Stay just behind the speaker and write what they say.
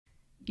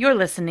You're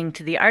listening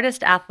to The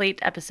Artist Athlete,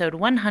 episode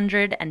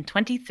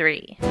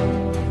 123.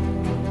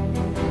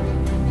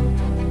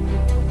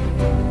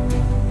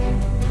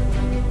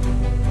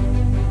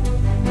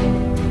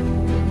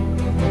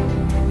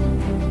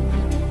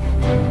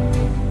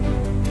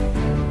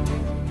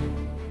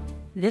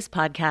 This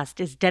podcast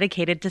is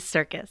dedicated to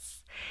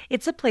CIRCUS.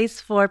 It's a place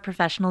for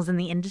professionals in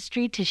the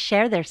industry to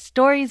share their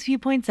stories,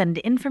 viewpoints, and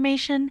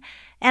information,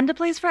 and a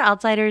place for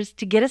outsiders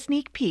to get a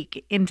sneak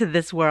peek into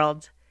this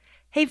world.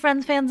 Hey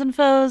friends, fans, and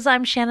foes,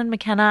 I'm Shannon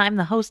McKenna. I'm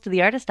the host of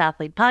the Artist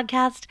Athlete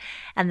podcast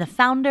and the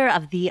founder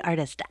of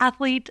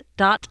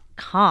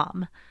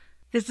theartistathlete.com.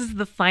 This is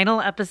the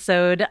final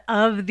episode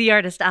of the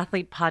Artist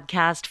Athlete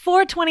podcast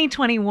for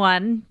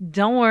 2021.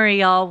 Don't worry,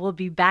 y'all. We'll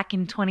be back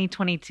in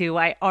 2022.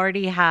 I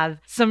already have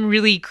some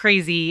really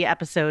crazy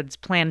episodes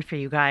planned for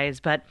you guys,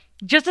 but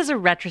just as a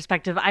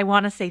retrospective, I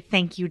want to say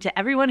thank you to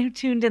everyone who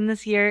tuned in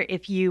this year.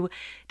 If you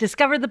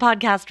discovered the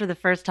podcast for the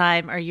first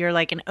time or you're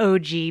like an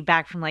OG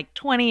back from like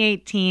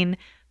 2018,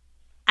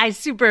 I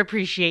super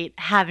appreciate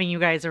having you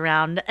guys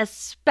around,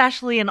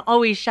 especially and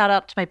always shout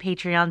out to my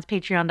Patreons,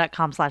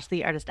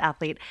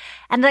 patreon.com/theartistathlete.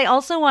 And I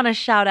also want to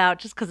shout out,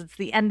 just because it's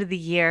the end of the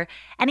year,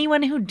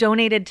 anyone who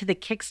donated to the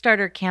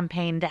Kickstarter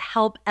campaign to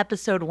help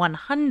episode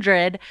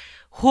 100.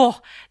 Whoa,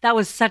 that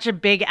was such a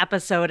big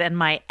episode, and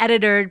my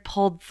editor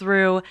pulled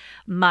through.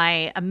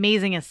 My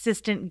amazing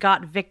assistant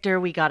got Victor.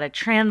 We got a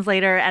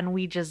translator, and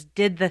we just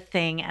did the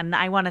thing. And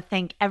I want to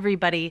thank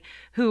everybody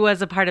who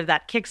was a part of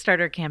that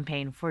Kickstarter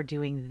campaign for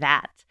doing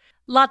that.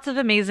 Lots of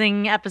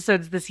amazing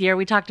episodes this year.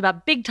 We talked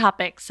about big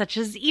topics such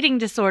as eating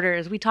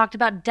disorders. We talked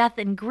about death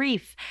and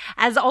grief.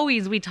 As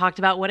always, we talked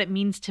about what it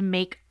means to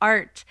make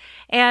art.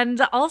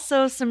 And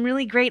also some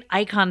really great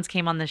icons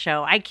came on the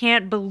show. I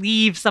can't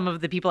believe some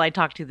of the people I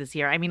talked to this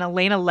year. I mean,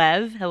 Elena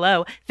Lev,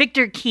 hello.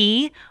 Victor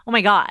Key, oh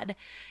my God.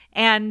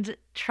 And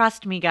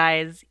trust me,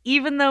 guys,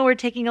 even though we're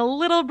taking a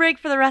little break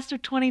for the rest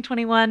of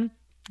 2021,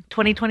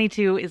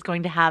 2022 is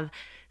going to have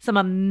some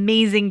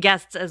amazing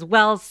guests as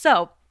well.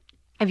 So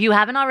if you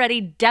haven't already,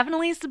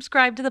 definitely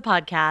subscribe to the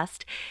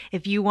podcast.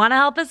 If you want to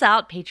help us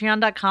out,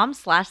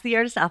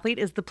 patreon.com/theartistathlete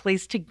is the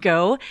place to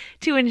go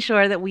to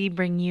ensure that we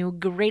bring you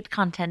great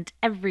content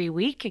every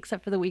week,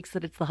 except for the weeks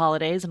that it's the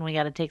holidays and we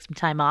got to take some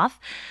time off.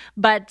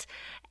 But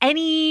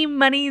any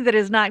money that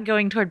is not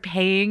going toward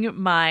paying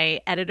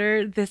my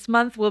editor this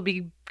month will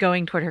be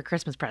going toward her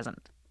Christmas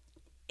present.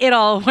 It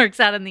all works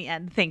out in the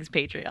end. Thanks,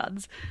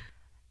 Patreons.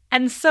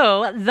 And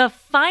so the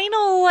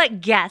final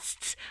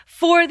guests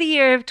for the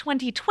year of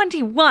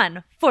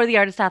 2021 for the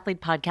Artist Athlete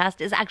podcast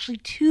is actually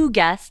two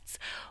guests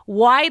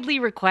widely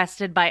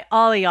requested by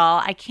all of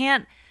y'all. I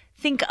can't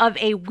think of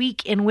a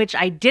week in which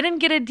I didn't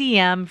get a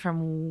DM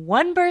from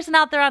one person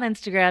out there on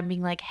Instagram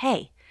being like,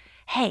 hey,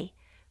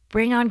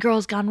 bring on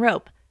Girls Gone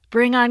Rope.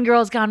 Bring on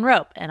Girls Gone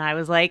Rope. And I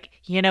was like,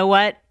 you know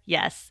what?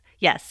 Yes,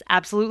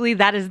 absolutely.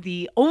 That is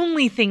the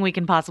only thing we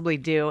can possibly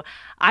do.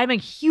 I'm a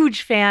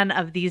huge fan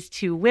of these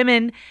two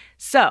women.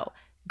 So,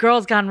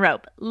 Girls Gone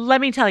Rope, let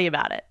me tell you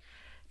about it.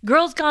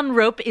 Girls Gone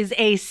Rope is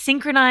a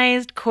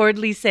synchronized chord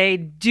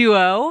glisse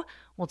duo.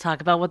 We'll talk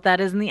about what that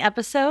is in the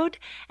episode.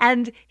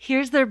 And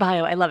here's their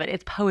bio. I love it.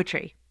 It's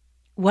poetry.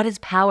 What is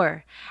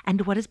power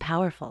and what is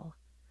powerful?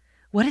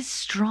 What is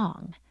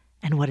strong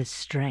and what is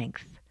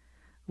strength?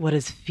 What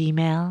is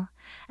female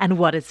and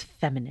what is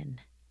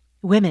feminine?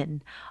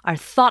 Women are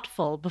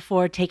thoughtful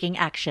before taking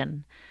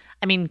action.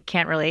 I mean,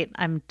 can't relate.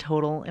 I'm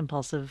total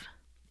impulsive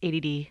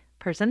ADD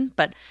person.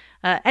 But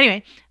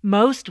anyway,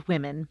 most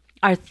women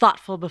are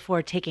thoughtful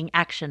before taking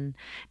action,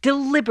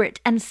 deliberate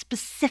and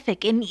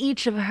specific in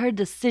each of her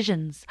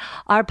decisions.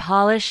 Our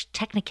polished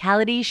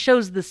technicality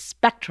shows the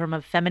spectrum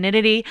of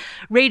femininity,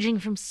 ranging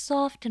from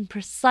soft and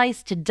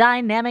precise to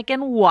dynamic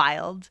and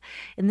wild.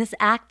 In this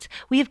act,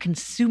 we have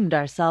consumed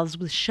ourselves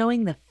with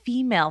showing the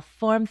female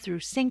form through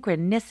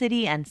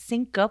synchronicity and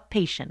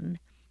syncopation.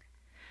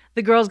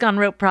 The Girls Gone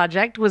Rope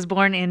project was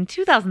born in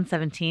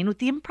 2017 with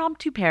the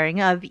impromptu pairing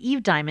of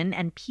Eve Diamond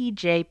and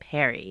PJ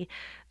Perry.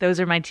 Those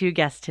are my two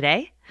guests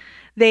today.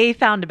 They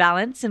found a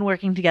balance in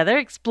working together,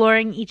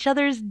 exploring each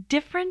other's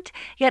different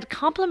yet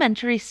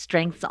complementary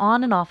strengths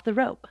on and off the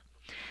rope.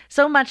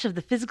 So much of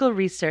the physical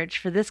research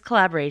for this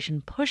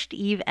collaboration pushed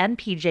Eve and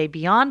PJ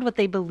beyond what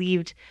they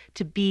believed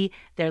to be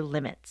their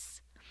limits.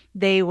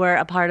 They were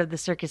a part of the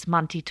Circus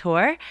Monty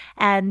tour,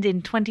 and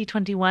in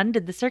 2021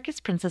 did the Circus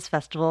Princess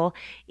Festival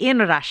in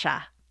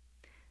Russia.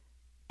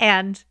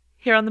 And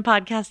here on the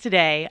podcast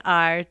today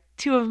are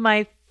two of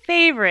my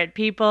favorite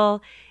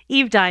people,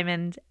 Eve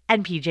Diamond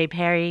and PJ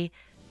Perry,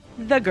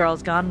 the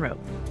Girls Gone Rope.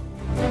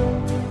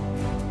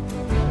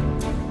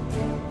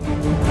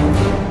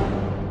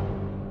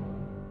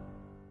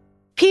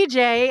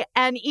 PJ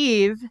and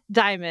Eve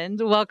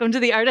Diamond, welcome to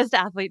the Artist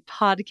Athlete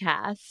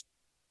podcast.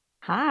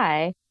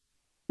 Hi.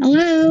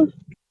 Hello.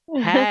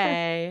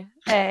 Hey.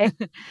 Hey.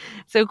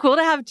 So cool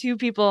to have two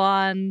people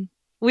on.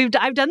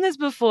 I've done this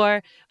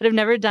before, but I've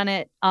never done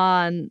it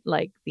on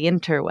like the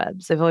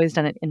interwebs. I've always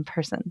done it in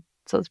person.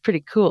 So it's pretty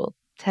cool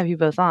to have you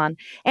both on.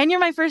 And you're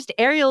my first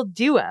aerial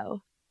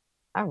duo.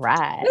 All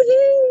right.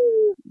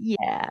 Woohoo!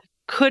 Yeah.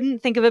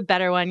 Couldn't think of a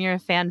better one. You're a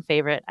fan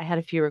favorite. I had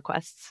a few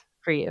requests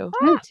for you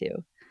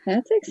too.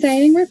 That's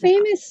exciting. We're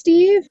famous,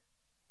 Steve.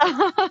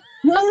 I'm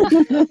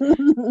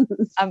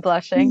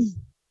blushing.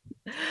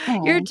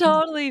 You're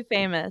totally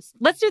famous.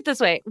 Let's do it this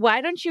way.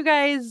 Why don't you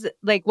guys,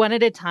 like, one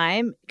at a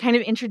time, kind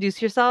of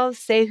introduce yourselves,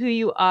 say who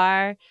you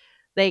are,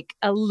 like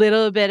a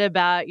little bit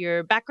about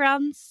your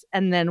backgrounds,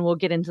 and then we'll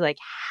get into like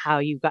how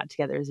you got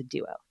together as a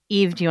duo.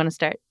 Eve, do you want to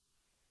start?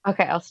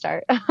 Okay, I'll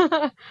start.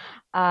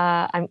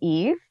 I'm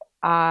Eve.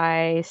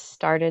 I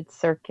started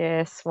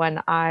circus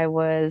when I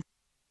was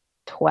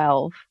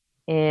 12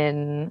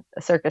 in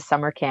a circus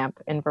summer camp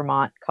in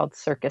Vermont called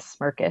Circus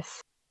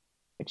Smirkus,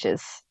 which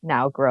is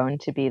now grown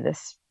to be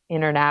this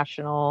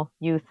international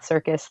youth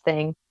circus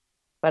thing.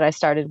 But I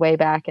started way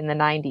back in the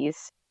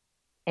 90s.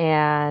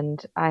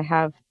 And I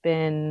have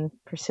been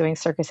pursuing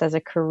circus as a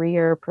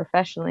career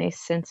professionally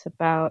since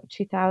about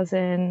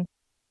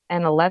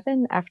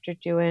 2011 after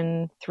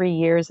doing 3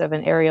 years of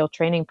an aerial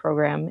training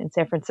program in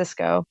San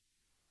Francisco.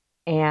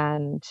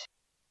 And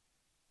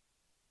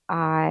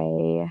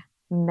I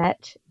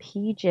met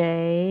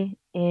PJ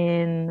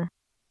in,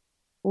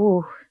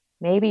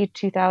 maybe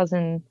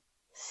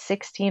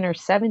 2016 or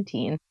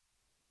 17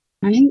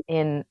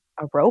 in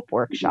a rope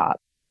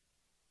workshop.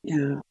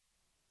 Yeah.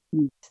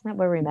 Isn't that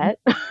where we met?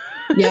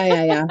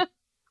 Yeah.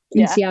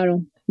 In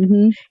Seattle.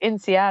 Mm-hmm. In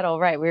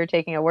Seattle, right. We were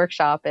taking a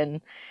workshop and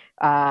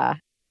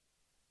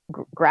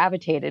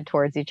gravitated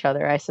towards each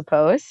other, I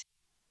suppose.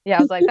 Yeah,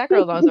 I was like, that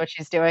girl knows what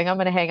she's doing. I'm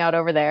going to hang out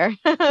over there.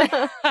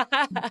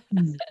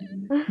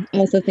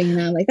 Also thinking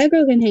that, like, that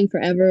girl can hang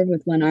forever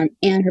with one arm,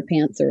 and her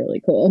pants are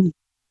really cool.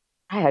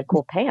 I had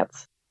cool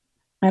pants.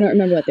 I don't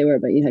remember what they were,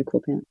 but you had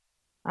cool pants.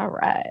 All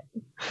right.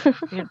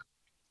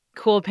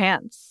 Cool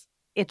pants.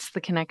 It's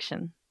the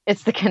connection.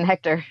 It's the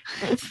connector.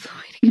 It's the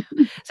way to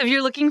go. So if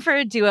you're looking for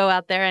a duo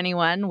out there,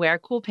 anyone, wear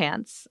cool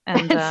pants,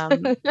 and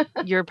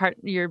your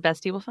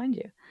bestie will find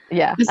you.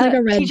 Yeah. It's like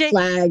a red PJ...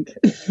 flag.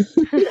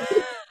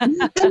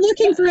 I'm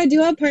looking for a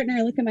duo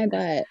partner. Look at my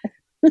butt.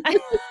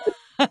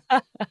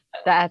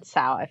 That's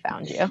how I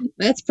found you.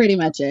 That's pretty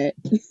much it.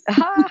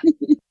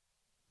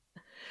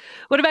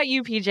 What about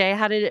you,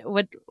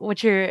 PJ?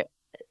 What's your,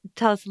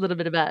 tell us a little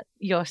bit about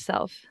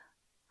yourself.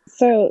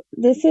 So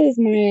this is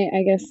my,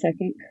 I guess,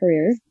 second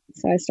career.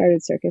 So I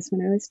started circus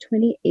when I was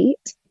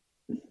 28.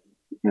 I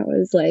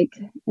was like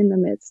in the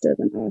midst of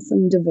an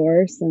awesome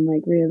divorce and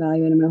like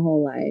reevaluating my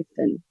whole life.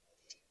 And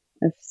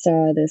I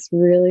saw this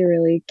really,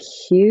 really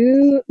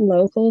cute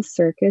local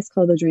circus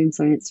called the Dream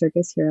Science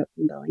Circus here up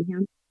in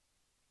Bellingham.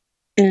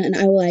 And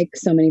I, like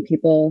so many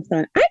people,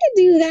 thought I could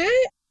do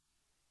that.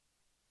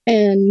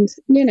 And,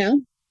 you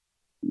know,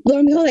 lo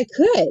and behold, I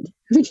could,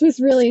 which was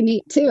really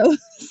neat too.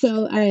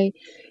 So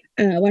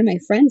one of my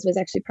friends was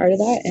actually part of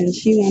that, and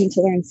she wanted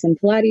to learn some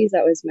Pilates.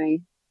 That was my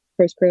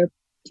first career,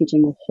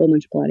 teaching a whole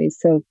bunch of Pilates.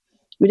 So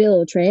we did a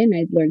little train.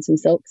 I learned some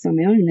silks on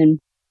my own, and then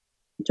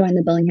joined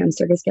the Bellingham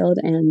Circus Guild,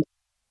 and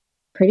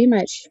pretty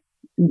much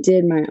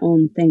did my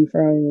own thing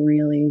for a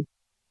really,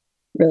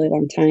 really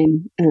long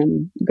time.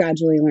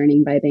 Gradually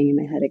learning by banging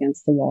my head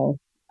against the wall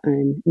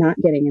and not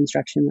getting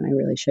instruction when I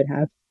really should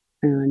have.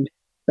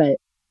 But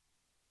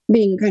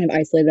being kind of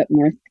isolated up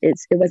north, it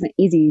wasn't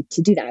easy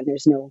to do that.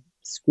 There's no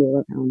school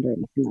around or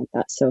anything like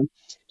that. So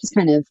just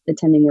kind of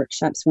attending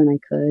workshops when I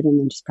could, and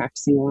then just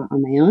practicing a lot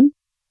on my own.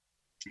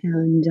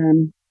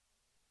 And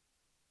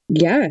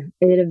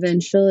it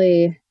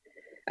eventually,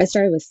 I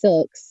started with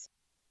silks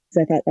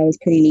because I thought that was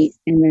pretty neat.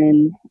 And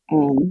then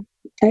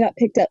I got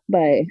picked up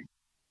by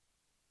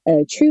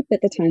a troupe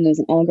at the time. There was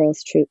an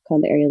all-girls troupe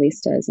called the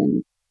Aerialistas,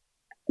 and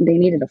they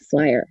needed a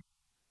flyer.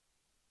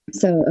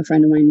 So a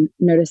friend of mine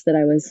noticed that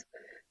I was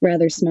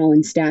rather small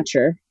in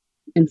stature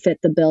and fit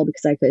the bill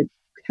because I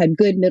had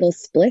good middle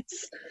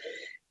splits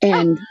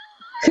and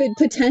could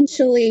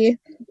potentially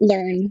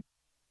learn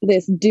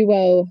this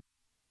duo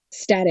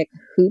static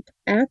hoop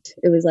act.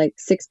 It was like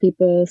 6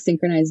 people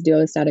synchronized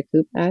duo static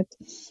hoop act,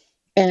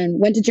 and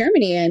went to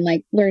Germany and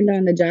like learned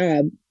on the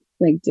job,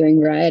 like doing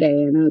variety.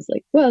 And I was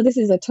like, well, this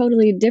is a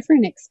totally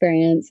different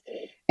experience.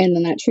 And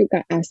then that troupe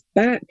got asked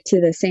back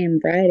to the same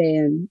variety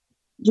in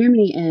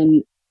Germany,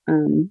 and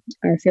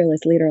our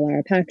fearless leader,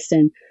 Lara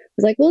Paxton,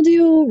 was like, we'll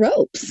do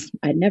ropes.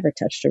 I'd never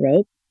touched a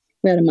rope.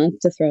 We had a month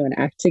to throw an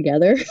act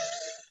together.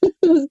 It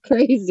was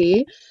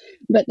crazy.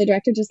 But the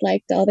director just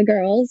liked all the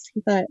girls.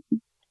 He thought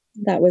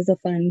that was a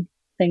fun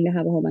thing to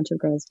have a whole bunch of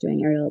girls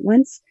doing aerial at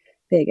once,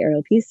 big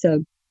aerial piece.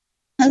 So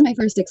that was my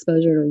first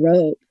exposure to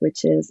rope,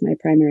 which is my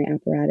primary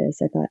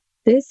apparatus. I thought,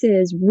 this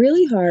is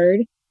really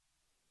hard.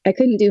 I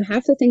couldn't do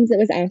half the things that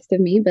was asked of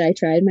me, but I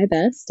tried my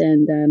best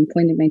and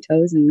pointed my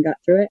toes and got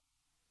through it.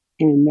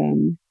 And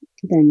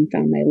then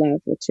found my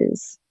love, which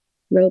is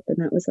rope. And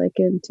that was like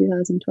in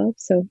 2012.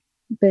 So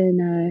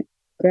been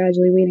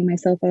gradually weaning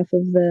myself off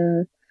of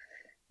the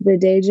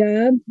day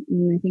job.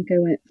 And I think I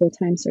went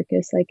full-time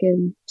circus like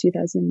in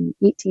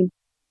 2018.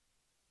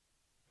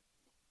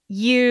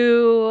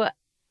 You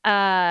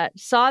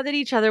saw that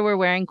each other were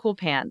wearing cool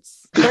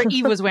pants, or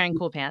Eve was wearing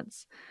cool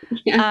pants.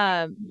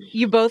 Yeah.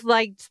 You both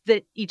liked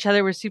that each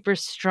other were super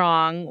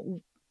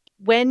strong.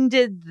 When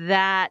did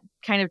that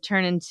kind of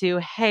turn into,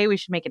 hey, we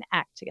should make an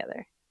act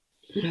together?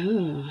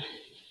 Oh,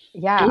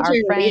 Yeah, enter our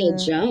Leah friend,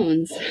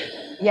 Jones.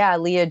 yeah,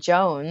 Leah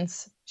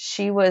Jones,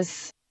 she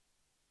was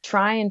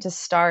trying to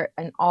start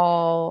an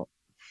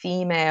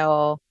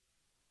all-female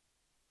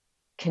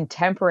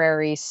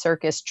contemporary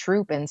circus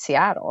troupe in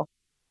Seattle.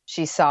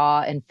 She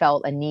saw and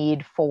felt a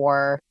need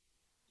for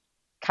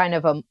kind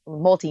of a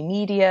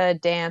multimedia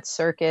dance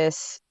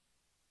circus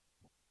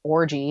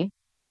orgy,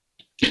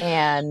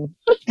 and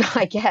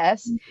I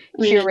guess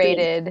I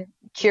mean,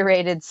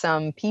 curated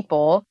some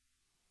people,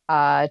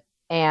 uh,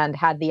 and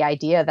had the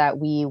idea that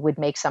we would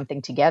make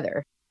something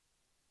together.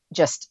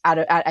 Just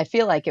I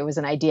feel like it was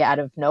an idea out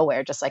of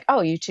nowhere, just like, oh,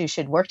 you two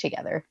should work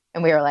together,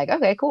 and we were like,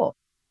 okay, cool.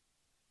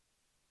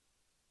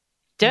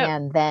 Dope.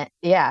 And then,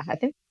 yeah,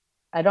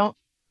 I don't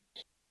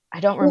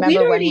well, we'd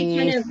remember when already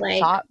kind we of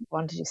like, thought we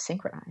wanted to do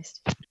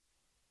synchronized.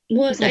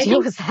 well, Whose I idea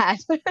think, was that?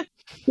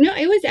 no,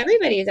 it was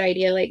everybody's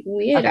idea. Like,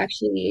 we had Okay.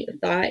 actually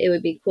thought it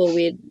would be cool.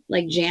 We had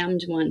like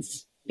jammed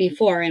once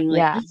before and we're like,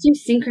 Yeah. let's do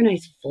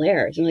synchronized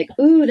flares. And we're like,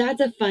 ooh, that's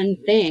a fun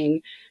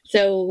thing.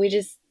 So we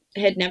just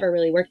had never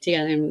really worked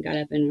together, and we got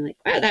up and we're like,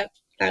 wow, that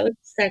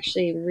looks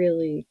actually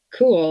really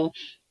cool.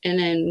 And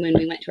then when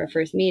we went to our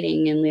first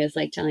meeting and Leah's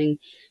like telling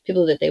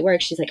people that they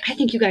work, she's like, I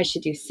think you guys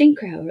should do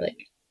synchro. We're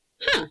like,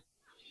 huh,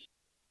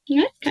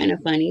 that's kind of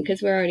funny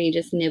because we're already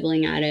just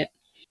nibbling at it.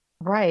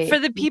 Right. For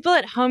the people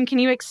at home, can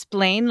you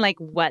explain like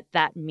what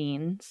that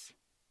means?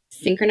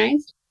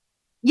 Synchronized?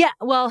 Yeah,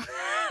 well,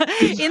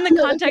 in the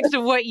context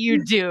of what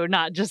you do,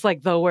 not just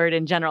like the word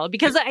in general.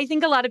 Because I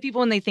think a lot of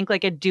people, when they think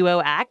like a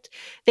duo act,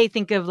 they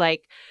think of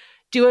like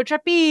duo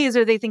trapeze,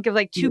 or they think of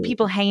like two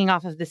people hanging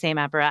off of the same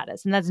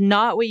apparatus. And that's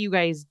not what you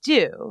guys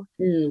do.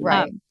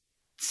 Right.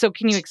 So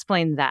can you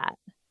explain that?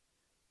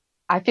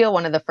 I feel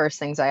one of the first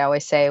things I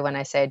always say when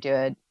I say I do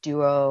a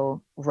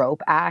duo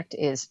rope act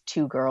is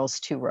 2 girls,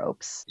 2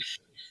 ropes.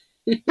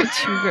 2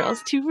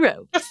 girls, 2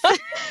 ropes.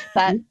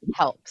 That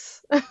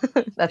helps.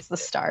 That's the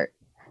start.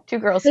 2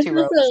 girls, This 2 is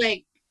ropes. also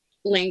like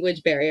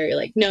language barrier. You're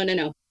like,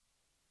 no.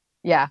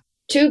 Yeah.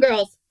 2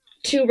 girls,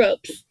 2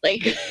 ropes.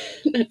 Like,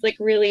 that's like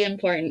really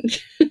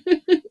important.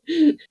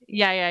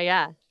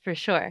 Yeah, for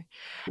sure.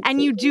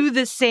 And you do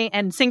the same,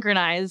 and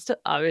synchronized,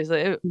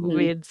 obviously,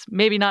 it's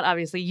maybe not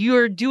obviously,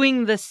 you're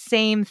doing the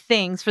same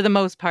things for the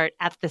most part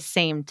at the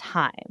same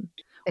time.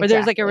 Or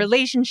there's like a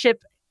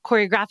relationship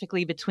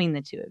choreographically between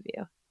the two of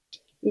you.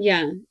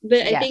 Yeah,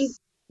 but I think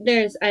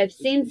I've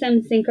seen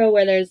some synchro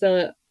where there's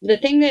the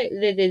thing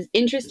that is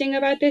interesting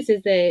about this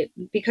is that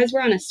because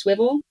we're on a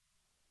swivel,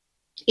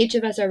 each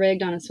of us are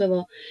rigged on a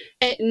swivel,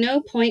 at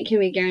no point can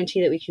we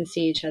guarantee that we can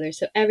see each other.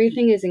 So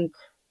everything is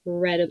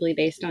incredibly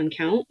based on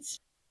counts.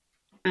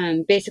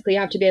 Basically, you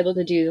have to be able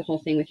to do the whole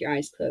thing with your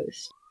eyes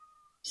closed.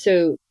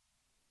 So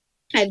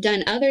I've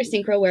done other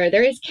synchro where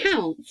there is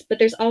counts, but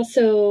there's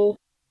also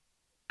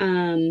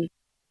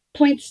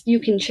points you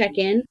can check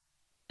in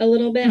a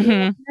little bit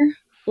more.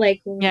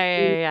 Like what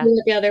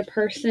the other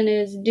person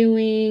is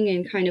doing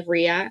and kind of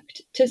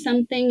react to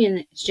something.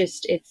 And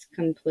it's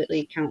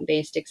completely count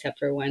based except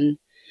for one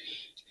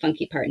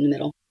funky part in the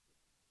middle.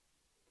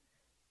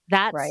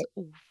 That's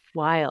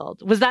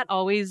wild. Was that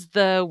always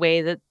the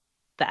way that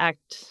the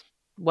act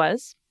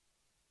was?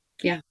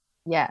 Yeah.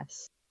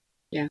 Yes.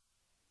 Yeah.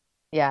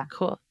 Yeah.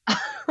 Cool.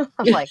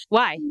 I'm like,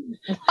 why?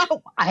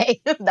 Why?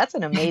 That's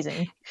an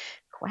amazing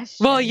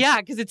question. Well,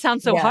 yeah, because it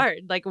sounds so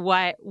hard. Like,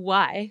 why?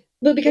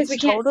 Well, because we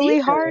can't totally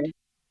see hard.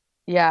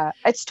 Yeah,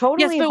 it's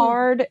totally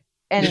hard,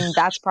 and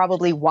that's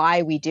probably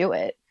why we do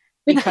it,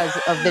 because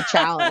of the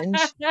challenge.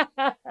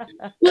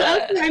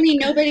 Well, also, I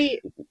mean,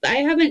 I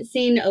haven't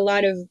seen a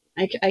lot of,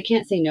 I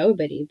can't say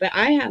nobody, but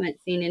I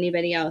haven't seen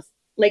anybody else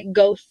like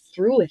go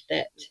through with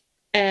it.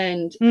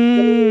 And when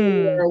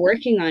we were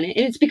working on it,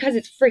 and it's because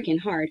it's freaking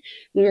hard.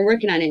 We were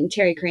working on it, and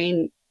Terry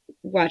Crane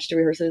watched a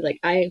rehearsal. He's like,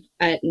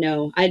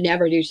 no, I'd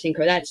never do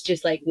synchro. That's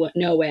just like, what?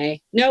 No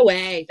way.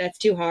 That's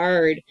too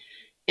hard.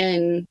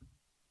 And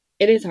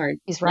it is hard.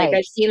 He's right. Like,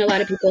 I've seen a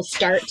lot of people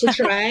start to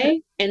try,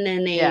 and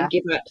then they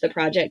give up the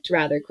project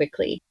rather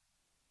quickly.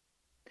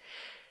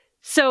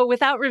 So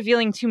without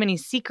revealing too many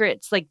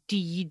secrets, like,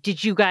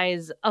 did you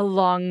guys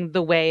along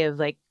the way of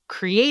like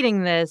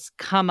creating this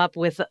come up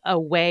with a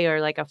way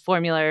or like a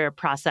formula or a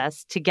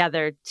process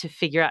together to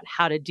figure out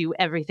how to do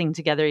everything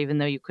together, even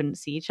though you couldn't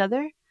see each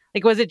other?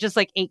 Like, was it just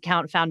like 8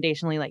 count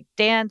foundationally like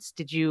dance?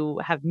 Did you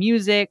have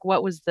music?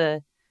 What was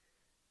the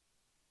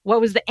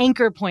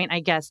anchor point,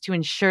 I guess, to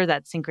ensure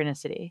that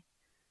synchronicity?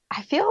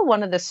 I feel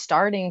one of the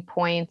starting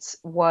points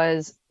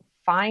was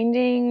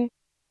finding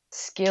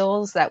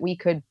skills that we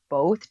could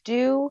both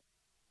do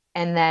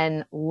and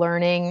then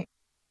learning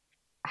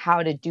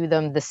how to do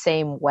them the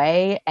same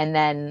way. And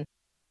then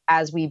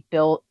as we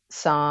built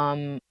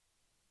some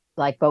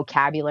like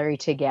vocabulary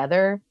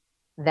together,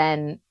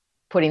 then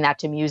putting that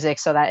to music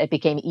so that it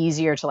became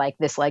easier to like,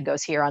 this leg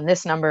goes here on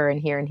this number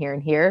and here and here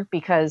and here,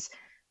 because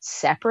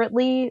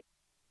separately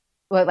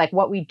like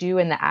what we do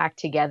in the act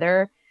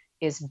together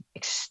is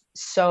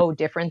so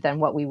different than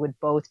what we would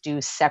both do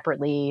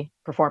separately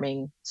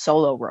performing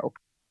solo rope.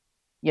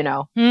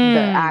 The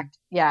act,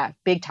 yeah,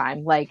 big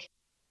time. Like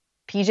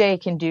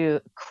PJ can do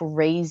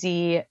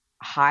crazy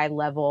high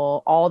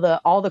level, all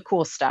the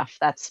cool stuff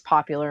that's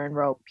popular in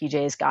rope.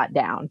 PJ's got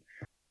down.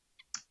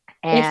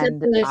 Except And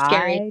for the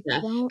scary I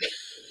stuff. don't.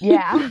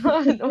 Yeah,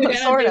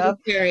 sort of.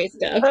 Scary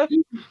stuff.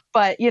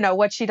 But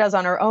what she does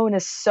on her own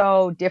is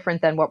so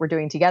different than what we're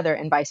doing together,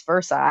 and vice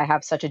versa. I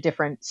have such a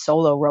different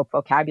solo rope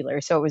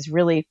vocabulary. So it was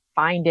really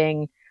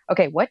finding,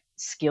 okay, what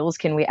skills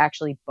can we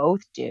actually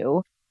both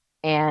do?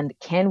 And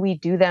can we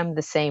do them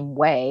the same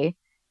way?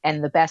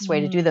 And the best way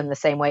to do them the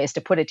same way is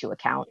to put it to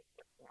account.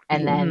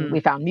 And then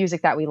we found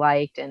music that we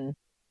liked. And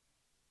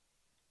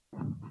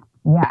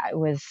yeah, it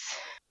was.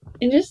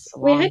 And just,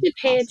 we had to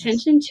pay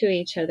attention to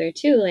each other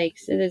too. Like,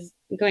 so this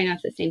going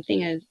off the same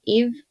thing of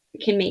Eve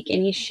can make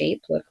any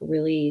shape look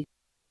really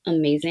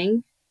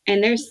amazing.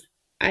 And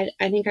I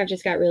think I've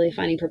just got really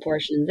funny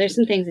proportions. There's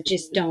some things that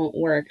just don't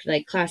work,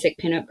 like classic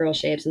pinup girl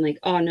shapes. I'm like,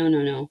 oh,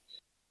 no.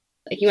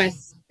 Like,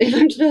 if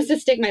I'm supposed to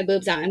stick my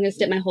boobs out, I'm going to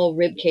stick my whole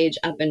rib cage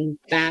up and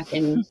back,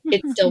 and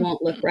it still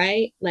won't look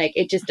right. Like,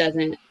 it just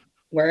doesn't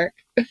work.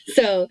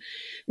 So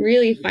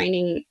really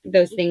finding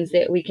those things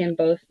that we can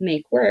both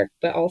make work,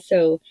 but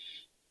also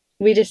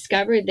we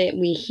discovered that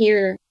we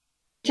hear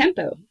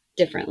tempo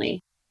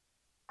differently.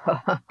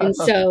 And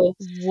so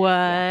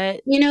what?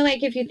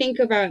 like if you think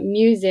about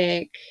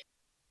music,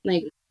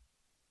 like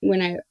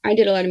when I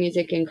did a lot of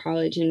music in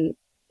college, and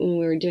when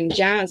we were doing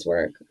jazz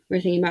work, we're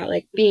thinking about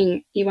like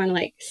you want to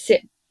like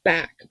sit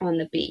back on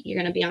the beat.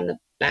 You're going to be on the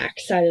back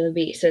side of the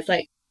beat. So it's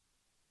like,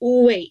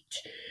 wait.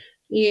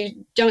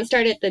 You don't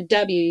start at the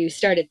W, you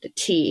start at the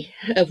T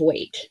of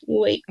wait.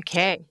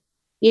 Okay.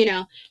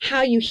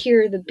 How you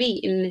hear the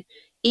beat. And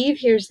Eve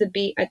hears the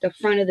beat at the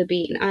front of the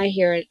beat, and I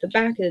hear it at the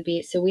back of the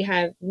beat. So we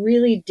have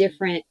really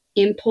different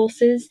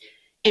impulses,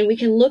 and we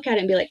can look at it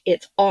and be like,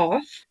 it's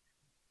off.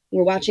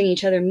 We're watching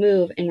each other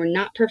move, and we're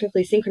not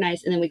perfectly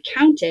synchronized. And then we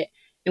count it,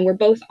 and we're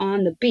both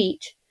on the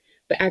beat.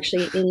 But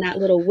actually, in that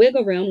little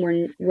wiggle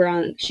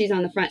room, she's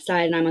on the front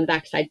side and I'm on the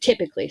back side,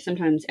 typically.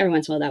 Sometimes, every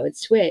once in a while, that would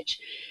switch.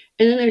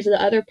 And then there's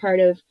the other part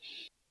of,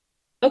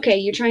 okay,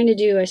 you're trying to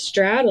do a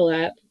straddle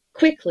up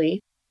quickly.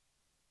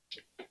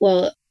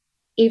 Well,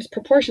 Eve's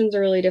proportions are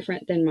really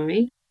different than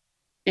mine.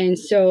 And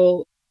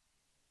so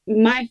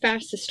my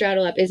fastest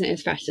straddle up isn't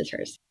as fast as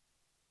hers.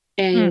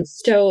 And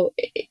so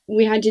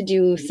we had to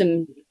do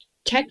some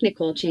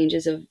technical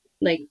changes of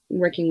like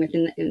working with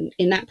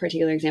in that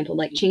particular example,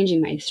 like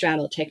changing my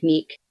straddle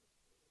technique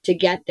to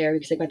get there,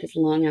 because I've got this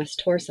long ass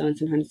torso and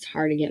sometimes it's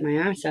hard to get my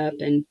ass up,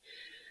 and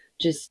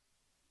just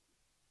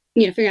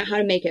figure out how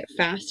to make it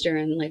faster,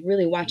 and like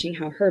really watching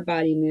how her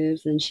body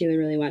moves. And she would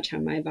really watch how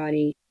my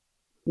body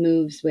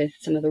moves with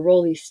some of the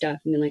rolly stuff,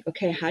 and be like,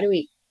 okay, how do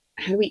we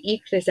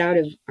eke this out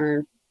of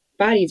our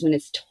bodies when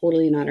it's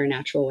totally not our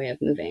natural way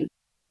of moving?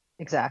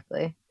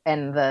 Exactly.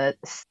 And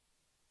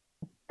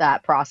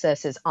that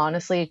process is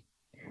honestly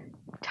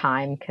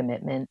time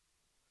commitment,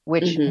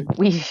 which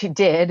we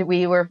did.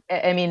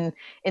 In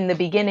the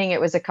beginning, it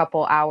was a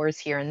couple hours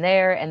here and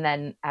there. And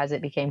then as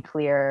it became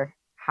clear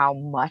how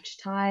much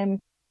time,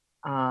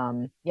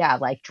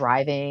 like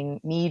driving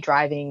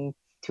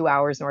 2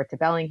 hours north to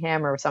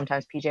Bellingham, or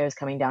sometimes PJ was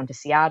coming down to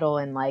Seattle,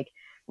 and like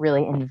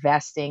really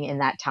investing in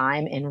that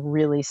time in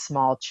really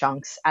small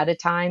chunks at a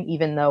time,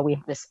 even though we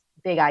have this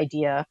big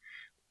idea,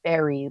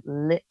 very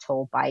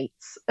little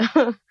bites,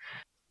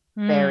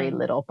 very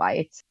little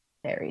bites,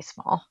 very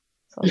small,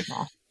 so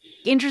small.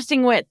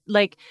 Interesting what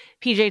like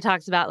PJ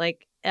talks about,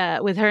 like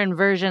with her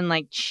inversion,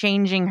 like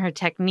changing her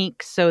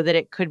technique so that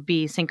it could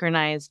be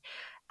synchronized.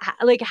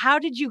 Like, how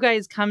did you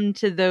guys come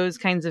to those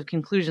kinds of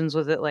conclusions?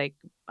 Was it like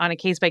on a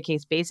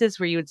case-by-case basis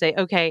where you would say,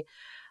 okay,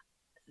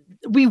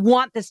 we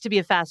want this to be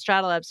a fast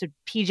straddle up, so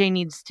PJ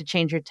needs to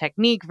change her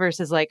technique,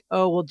 versus like,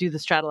 oh, we'll do the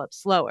straddle up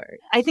slower?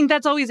 I think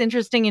that's always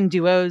interesting in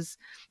duos,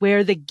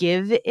 where the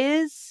give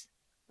is,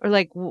 or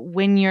like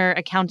when you're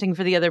accounting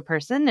for the other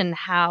person and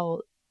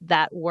how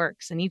that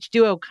works. And each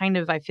duo kind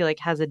of, I feel like,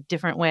 has a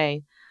different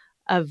way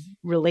of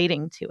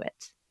relating to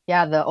it.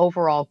 Yeah, the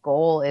overall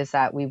goal is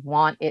that we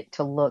want it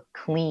to look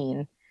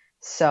clean.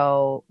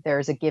 So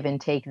there's a give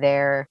and take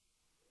there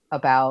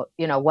about,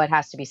 what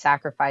has to be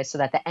sacrificed so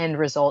that the end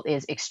result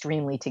is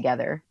extremely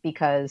together.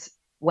 Because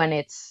when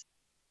it's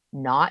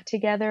not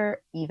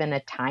together, even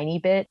a tiny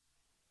bit,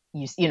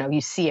 you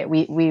see it.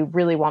 We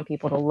really want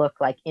people to look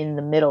like in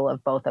the middle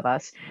of both of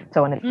us.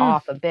 So when it's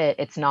off a bit,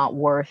 it's not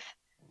worth,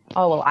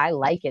 oh, well, I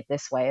like it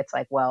this way. It's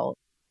like, well,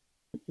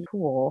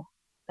 cool.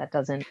 That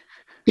doesn't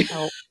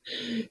help.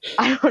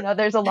 I don't know.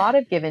 There's a lot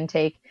of give and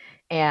take,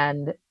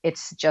 and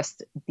it's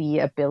just the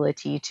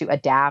ability to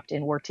adapt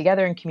and work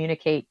together and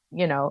communicate,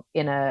 in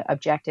a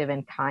objective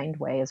and kind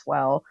way as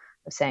well,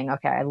 of saying,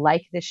 okay, I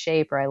like this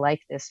shape, or I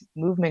like this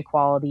movement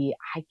quality.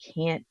 I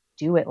can't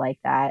do it like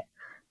that.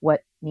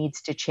 What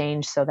needs to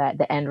change so that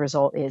the end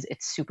result is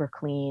it's super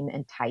clean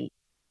and tight.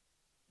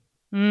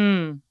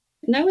 And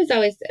that was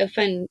always a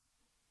fun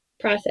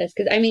process.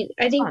 Because I mean,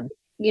 I think, fun.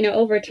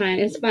 Over time,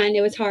 it's fun.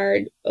 It was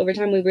hard. Over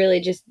time, we really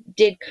just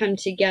did come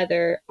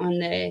together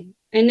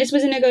and this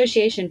was a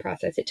negotiation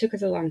process. It took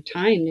us a long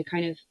time to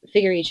kind of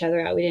figure each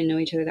other out. We didn't know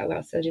each other that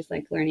well. So just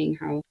like learning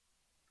how,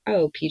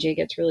 PJ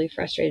gets really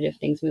frustrated if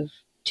things move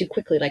too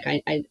quickly. Like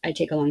I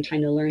take a long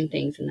time to learn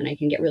things, and then I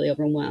can get really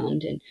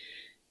overwhelmed. And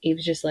he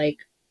was just like,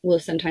 will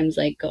sometimes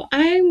like go,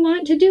 I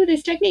want to do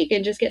this technique,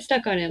 and just get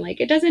stuck on it. Like,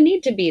 it doesn't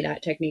need to be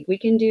that technique. We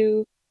can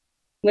do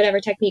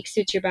whatever technique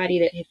suits your body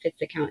that fits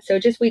the count. So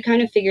just, we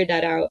kind of figured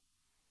that out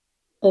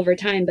over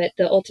time. But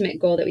the ultimate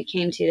goal that we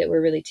came to, that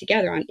we're really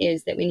together on,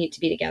 is that we need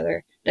to be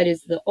together. That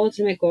is the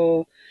ultimate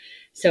goal.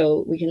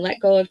 So we can let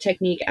go of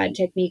technique, add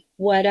technique,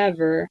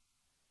 whatever.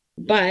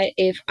 But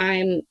if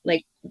I'm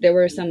like, there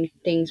were some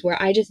things where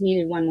I just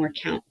needed one more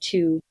count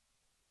to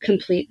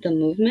complete the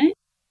movement.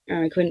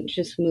 I couldn't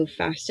just move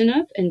fast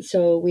enough. And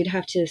so we'd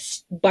have to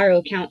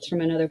borrow counts from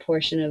another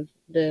portion of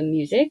the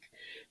music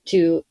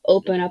to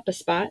open up a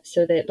spot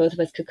so that both of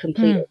us could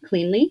complete it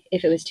cleanly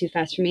if it was too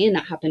fast for me. And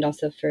that happened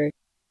also for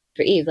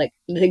Eve, like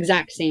the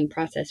exact same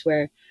process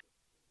where,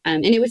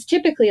 and it was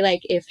typically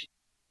like if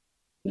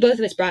both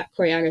of us brought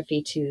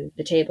choreography to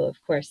the table, of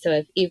course. So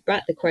if Eve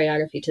brought the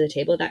choreography to the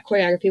table, that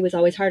choreography was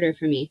always harder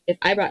for me. If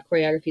I brought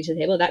choreography to the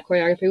table, that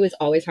choreography was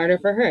always harder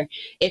for her.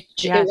 It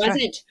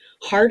wasn't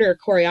harder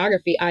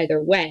choreography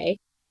either way,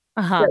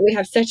 but we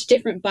have such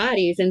different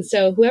bodies. And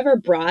so whoever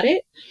brought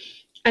it,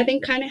 I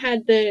think, kind of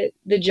had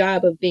the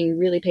job of being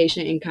really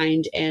patient and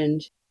kind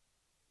and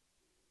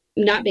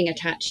not being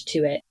attached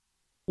to it,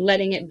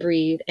 letting it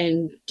breathe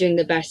and doing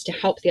the best to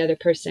help the other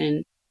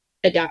person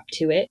adapt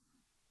to it.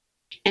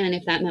 And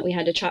if that meant we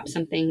had to chop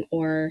something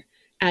or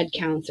add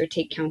counts or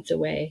take counts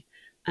away,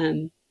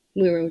 we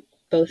were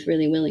both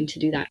really willing to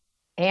do that.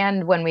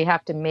 And when we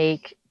have to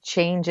make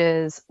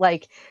changes,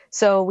 like,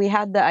 so we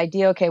had the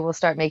idea, okay, we'll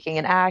start making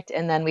an act.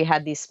 And then we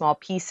had these small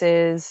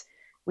pieces.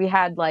 We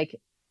had like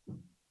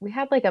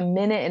a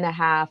minute and a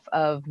half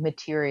of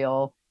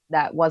material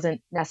that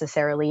wasn't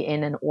necessarily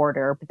in an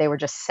order, but they were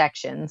just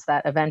sections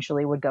that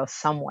eventually would go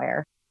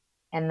somewhere.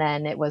 And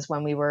then it was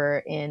when we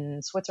were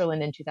in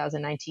Switzerland in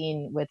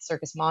 2019 with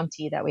Circus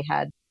Monty that we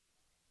had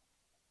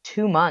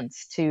 2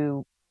 months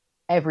to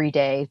every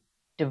day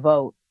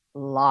devote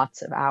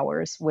lots of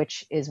hours,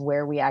 which is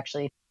where we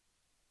actually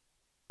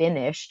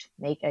finished,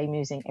 I'm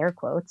using air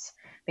quotes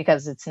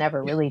because it's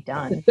never really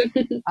done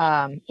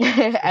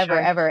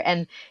ever.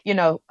 And,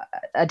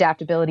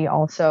 adaptability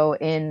also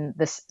in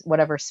this,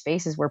 whatever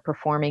spaces we're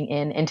performing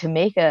in, and to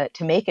make a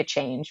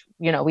change,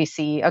 we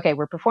see, okay,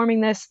 we're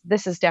performing this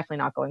is definitely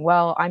not going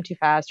well. I'm too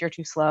fast. You're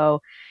too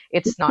slow.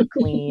 It's not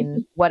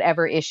clean,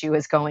 whatever issue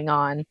is going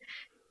on,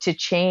 to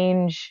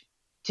change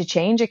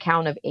a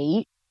count of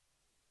 8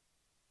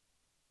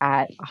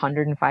 at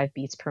 105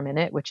 beats per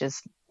minute, which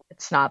is,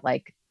 it's not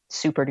like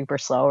super duper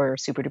slow or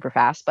super duper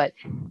fast, but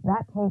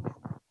that takes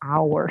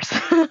hours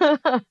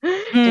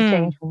to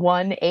change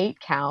 1 8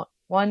 count.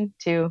 1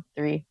 2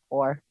 3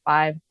 4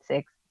 5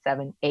 6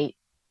 7 8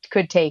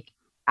 could take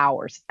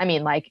hours. I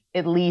mean, like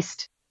at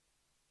least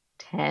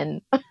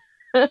 10 hours.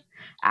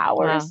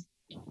 Wow.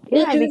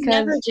 Yeah, because it's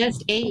never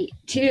just 8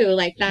 too,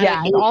 like that.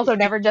 Yeah, it's also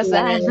never just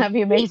that. That'd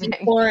be amazing.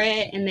 Before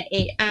it and the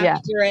 8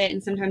 after it,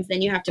 and sometimes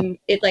then you have to.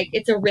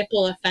 It's a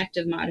ripple effect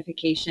of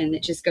modification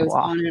that just goes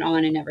on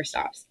and never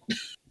stops.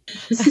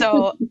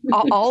 So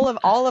all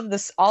of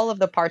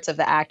the parts of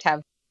the act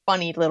have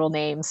funny little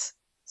names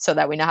so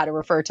that we know how to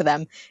refer to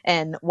them.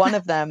 And one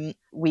of them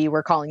we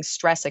were calling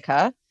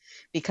Stressica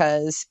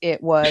because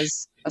it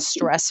was a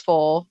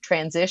stressful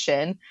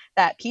transition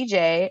that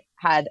PJ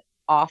had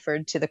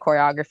offered to the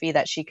choreography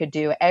that she could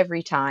do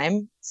every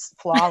time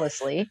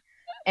flawlessly.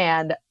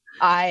 And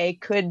I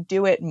could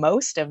do it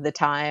most of the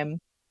time,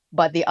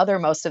 but the other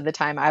most of the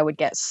time I would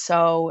get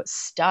so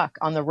stuck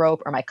on the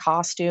rope or my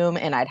costume,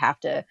 and I'd have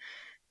to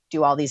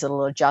do all these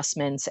little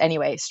adjustments.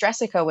 Anyway,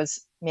 Stressica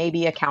was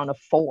maybe a count of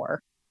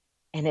 4,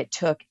 and it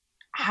took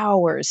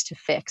hours to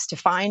fix, to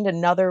find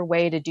another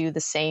way to do the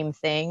same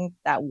thing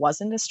that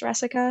wasn't a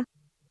Stressica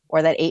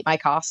or that ate my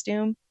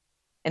costume.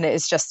 And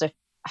it's just a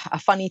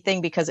funny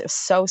thing because it was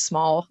so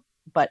small,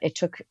 but it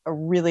took a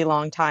really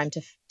long time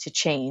to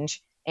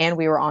change. And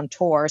we were on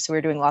tour, so we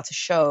were doing lots of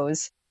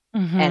shows,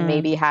 and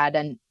maybe had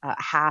a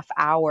half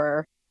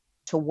hour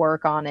to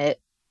work on it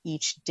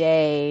each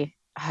day.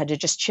 Had to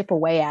just chip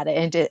away at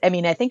it.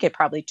 And I think it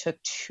probably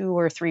took 2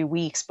 or 3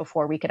 weeks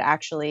before we could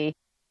actually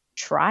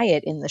try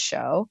it in the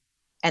show.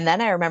 And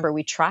then I remember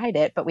we tried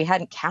it, but we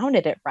hadn't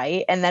counted it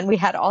right. And then we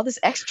had all this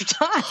extra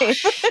time.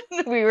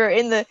 We were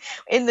in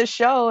the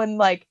show, and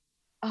like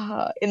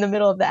in the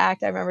middle of the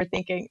act, I remember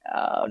thinking,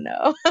 oh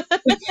no,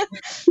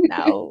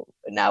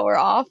 now we're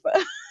off.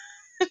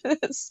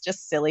 It's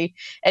just silly.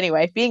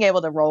 Anyway, being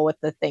able to roll with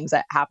the things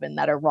that happen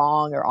that are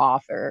wrong or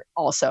off, or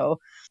also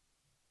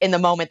in the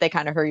moment, they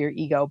kind of hurt your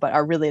ego, but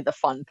are really the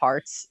fun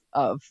parts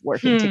of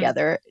working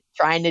together,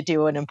 trying to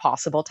do an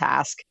impossible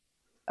task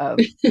of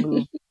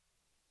move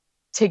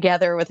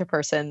together with a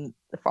person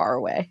far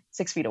away,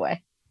 6 feet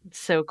away.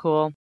 So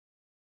cool.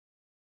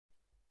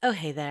 Oh,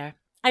 hey there.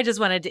 I just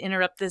wanted to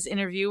interrupt this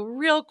interview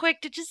real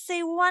quick to just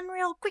say one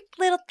real quick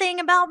little thing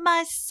about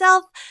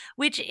myself,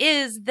 which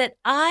is that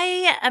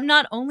I am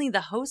not only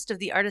the host of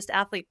the Artist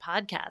Athlete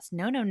podcast.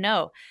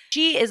 No.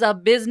 She is a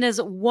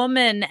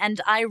businesswoman,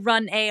 and I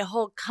run a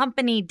whole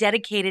company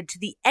dedicated to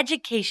the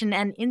education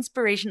and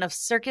inspiration of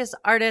circus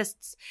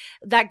artists.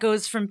 That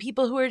goes from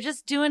people who are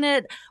just doing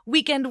it,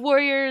 weekend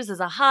warriors, as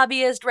a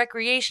hobbyist,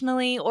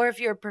 recreationally, or if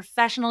you're a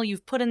professional,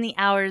 you've put in the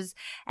hours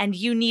and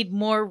you need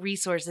more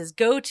resources.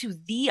 Go to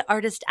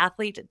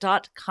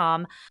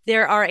theartistathlete.com.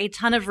 There are a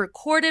ton of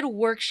recorded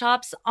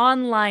workshops,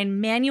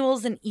 online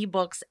manuals and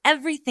ebooks,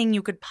 everything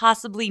you could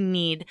possibly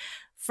need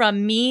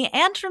from me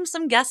and from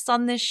some guests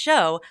on this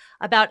show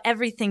about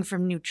everything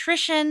from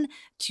nutrition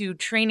to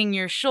training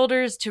your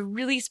shoulders to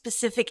really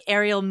specific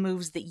aerial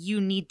moves that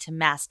you need to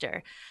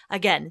master.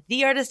 Again,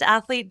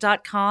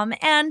 theartistathlete.com.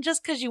 And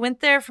just because you went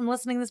there from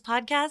listening to this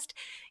podcast,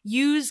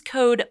 use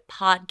code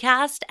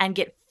PODCAST and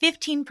get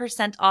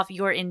 15% off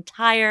your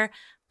entire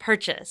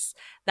purchase.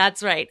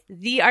 That's right.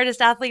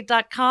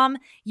 Theartistathlete.com.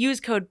 Use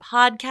code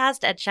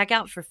PODCAST at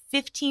checkout for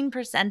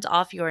 15%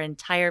 off your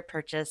entire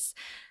purchase.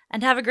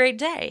 And have a great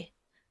day.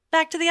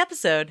 Back to the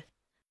episode.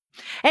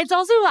 It's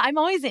also, I'm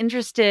always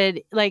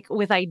interested, like,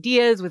 with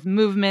ideas, with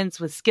movements,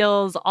 with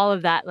skills, all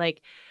of that,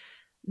 like,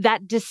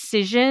 that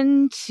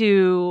decision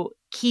to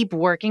keep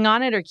working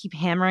on it or keep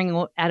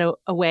hammering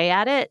away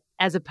at it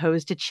as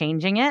opposed to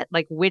changing it,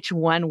 like which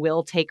one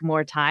will take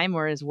more time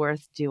or is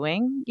worth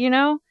doing, you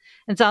know?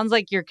 It sounds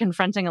like you're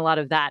confronting a lot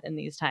of that in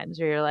these times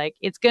where you're like,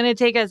 it's going to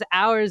take us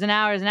hours and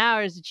hours and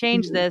hours to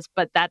change this,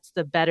 but that's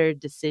the better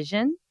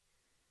decision.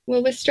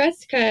 Well, with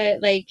Stressica,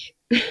 like,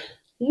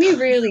 we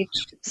put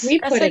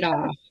it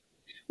off.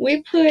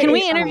 Can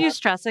we interview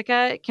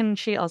Stressica? Can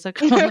she also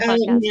come on the podcast?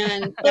 Oh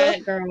man,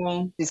 that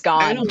girl. She's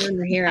gone. I don't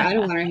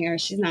want her here.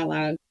 She's not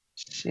allowed.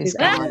 She's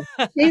gone.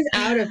 She's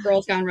out of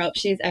Girls Gone Rope.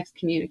 She's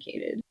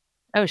excommunicated.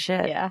 Oh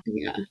shit. Yeah.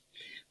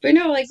 But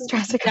no, like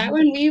Stressica. that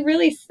one, we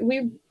really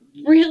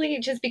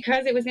just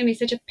because it was gonna be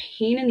such a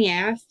pain in the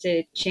ass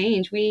to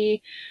change,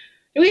 we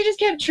just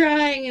kept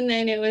trying, and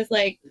then it was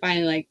like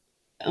finally like,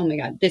 oh my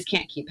God, this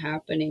can't keep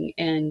happening.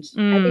 And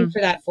I think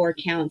for that 4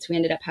 counts, we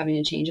ended up having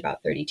to change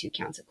about 32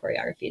 counts of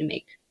choreography to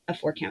make a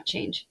 4 count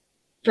change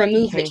for a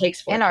move that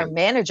takes 4 And counts. our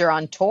manager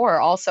on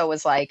tour also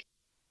was like,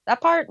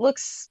 that part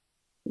looks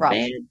rough.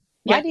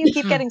 Why do you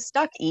keep getting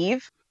stuck,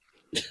 Eve?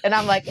 And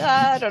I'm like,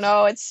 I don't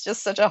know. It's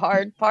just such a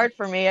hard part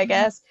for me, I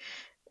guess.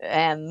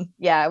 And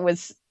that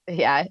was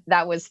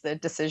the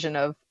decision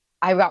of,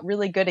 I got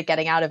really good at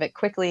getting out of it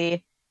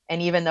quickly. And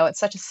even though it's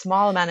such a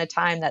small amount of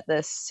time that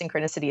this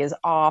synchronicity is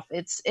off,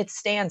 it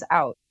stands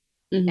out.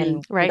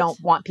 And we don't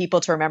want people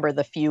to remember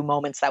the few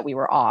moments that we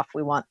were off.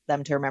 We want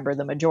them to remember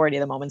the majority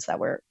of the moments that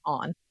we're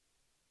on.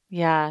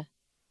 Yeah,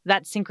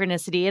 that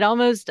synchronicity.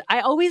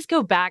 I always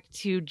go back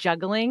to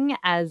juggling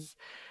as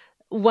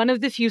one of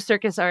the few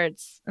circus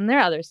arts, and there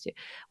are others too,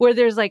 where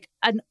there's like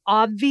an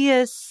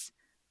obvious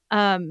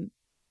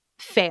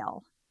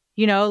fail.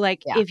 You know,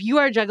 like if you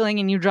are juggling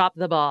and you drop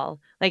the ball,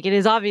 like it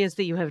is obvious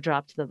that you have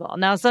dropped the ball.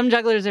 Now, some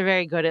jugglers are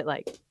very good at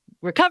like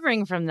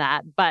recovering from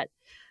that,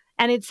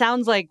 and it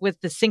sounds like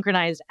with the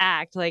synchronized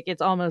act, like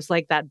it's almost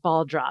like that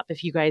ball drop.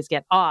 If you guys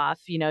get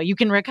off, you know, you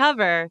can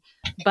recover,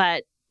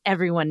 but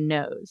everyone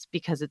knows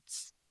because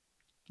it's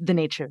the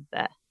nature of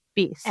the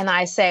beast. And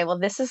I say, well,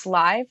 this is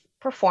live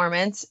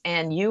performance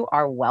and you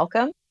are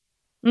welcome.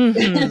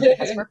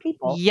 As for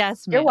people.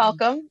 Yes, ma'am. You're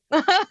welcome.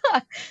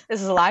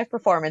 This is a live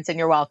performance and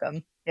you're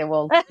welcome. It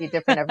will be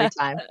different every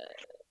time.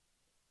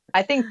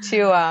 I think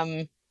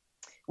too,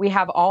 we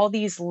have a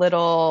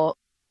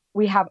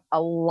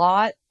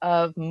lot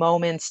of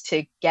moments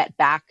to get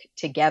back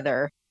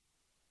together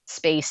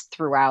spaced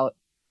throughout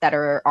that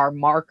are our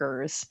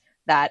markers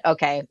that,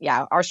 okay,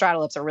 yeah, our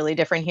stratolips are really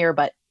different here,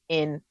 but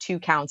in 2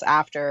 counts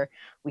after,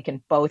 we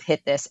can both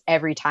hit this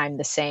every time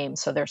the same.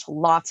 So there's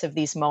lots of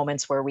these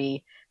moments where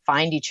we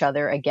find each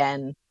other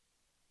again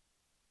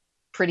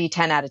pretty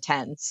 10 out of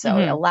 10. So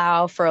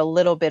allow for a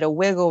little bit of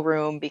wiggle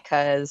room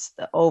because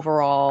the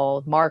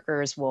overall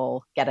markers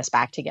will get us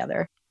back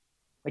together.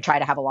 We try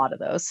to have a lot of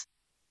those.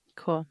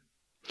 Cool.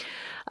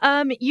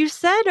 You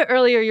said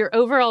earlier your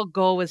overall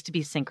goal was to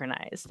be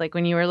synchronized. Like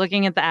when you were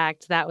looking at the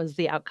act, that was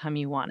the outcome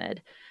you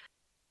wanted.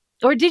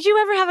 Or did you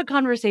ever have a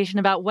conversation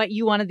about what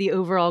you wanted the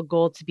overall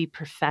goal to be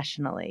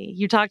professionally?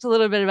 You talked a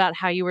little bit about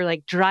how you were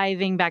like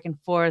driving back and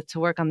forth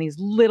to work on these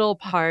little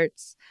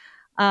parts.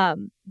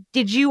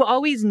 Did you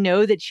always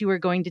know that you were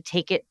going to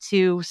take it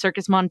to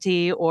Circus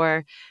Monte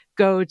or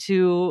go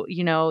to,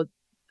 you know,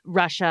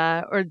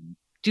 Russia or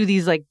do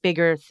these like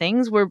bigger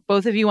things? Were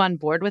both of you on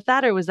board with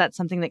that? Or was that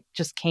something that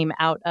just came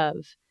out of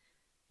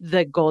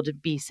the goal to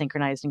be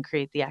synchronized and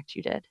create the act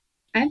you did?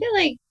 I feel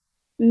like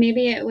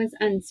maybe it was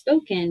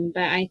unspoken,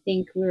 but I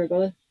think we were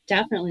both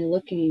definitely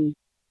looking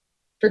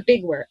for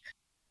big work.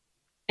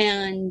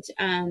 And,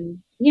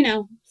 you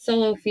know,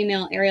 solo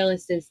female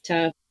aerialist is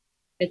tough.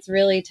 It's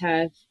really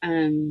tough.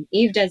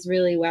 Eve does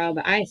really well,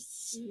 but I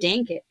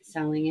stink at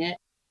selling it.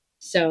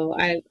 So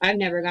I've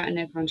never gotten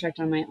a contract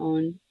on my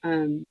own.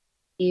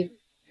 Eve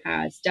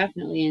has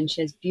definitely, and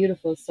she has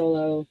beautiful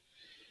solo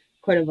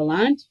corde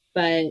volant,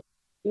 but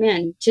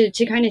man,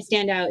 to kind of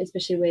stand out,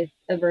 especially with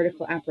a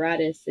vertical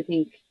apparatus, I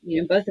think,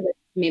 both of us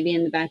maybe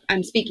in the back,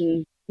 I'm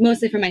speaking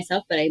mostly for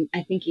myself, but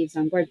I think Eve's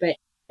on board, but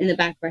in the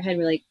back of our head,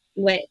 we're like,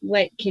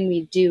 what can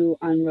we do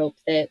on rope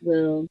that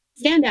will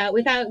stand out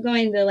without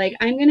going the, like,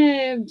 I'm going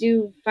to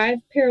do 5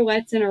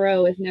 pirouettes in a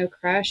row with no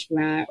crash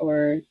mat,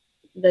 or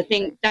the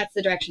thing, that's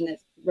the direction that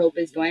rope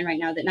is going right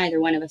now that neither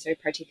one of us are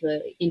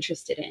particularly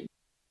interested in.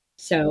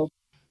 So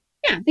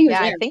yeah, I think it was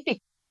Yeah, there. I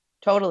think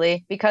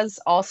totally, because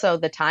also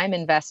the time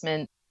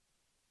investment,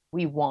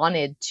 we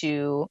wanted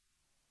to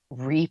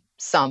reap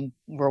some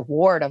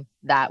reward of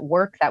that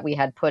work that we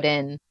had put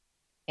in.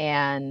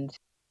 And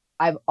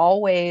I've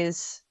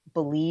always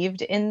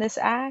believed in this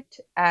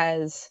act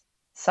as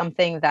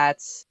something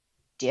that's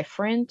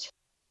different.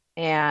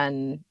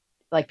 And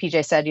like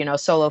PJ said,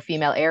 solo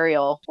female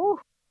aerial, whew,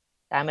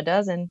 dime a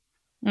dozen.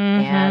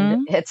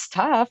 And it's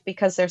tough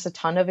because there's a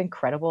ton of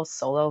incredible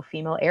solo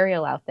female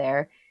aerial out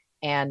there.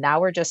 And now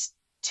we're just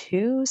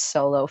 2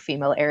 solo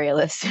female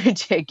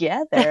aerialists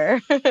together.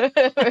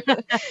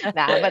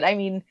 But I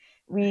mean,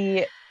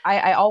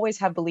 I always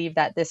have believed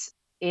that this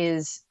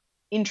is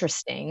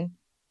interesting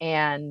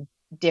and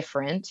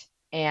different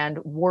and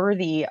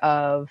worthy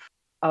of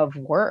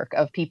work,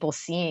 of people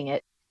seeing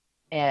it,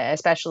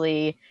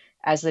 especially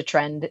as the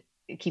trend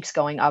keeps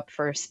going up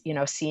for,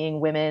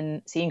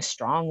 seeing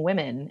strong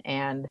women.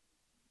 And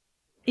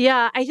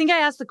yeah, I think I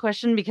asked the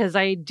question because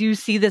I do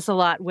see this a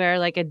lot where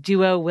like a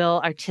duo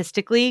will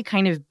artistically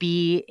kind of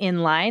be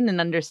in line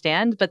and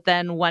understand, but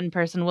then one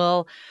person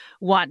will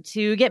want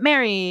to get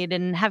married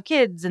and have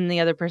kids and the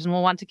other person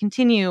will want to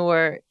continue,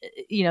 or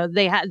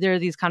there are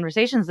these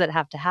conversations that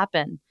have to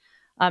happen.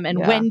 And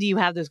when do you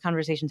have those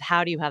conversations?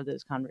 How do you have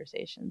those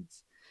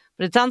conversations?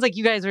 But it sounds like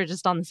you guys are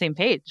just on the same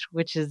page,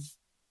 which is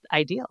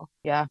ideal.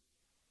 Yeah.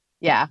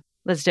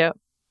 Let's do it.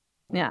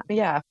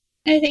 Yeah.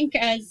 I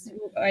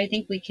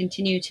think we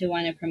continue to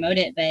want to promote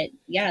it, but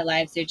yeah,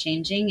 lives are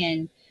changing,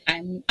 and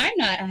I'm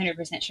not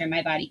 100% sure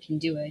my body can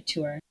do a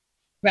tour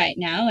right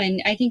now.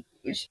 And I think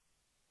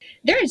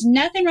there is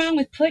nothing wrong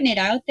with putting it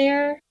out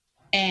there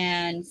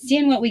and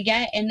seeing what we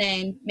get, and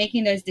then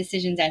making those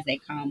decisions as they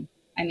come.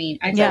 I mean,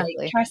 I feel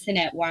like cast the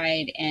net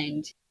wide,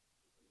 and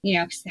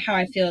how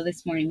I feel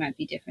this morning might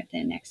be different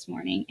than next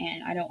morning,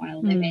 and I don't want to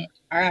limit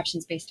our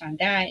options based on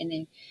that. And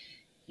then,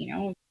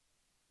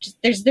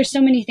 there's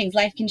so many things.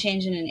 Life can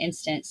change in an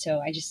instant.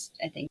 So I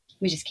think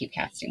we just keep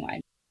casting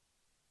wide.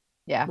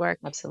 Yeah,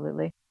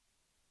 absolutely.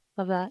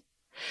 Love that.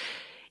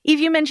 Eve,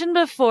 you mentioned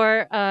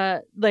before,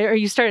 or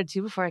you started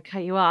to before I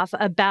cut you off,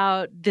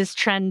 about this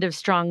trend of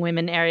strong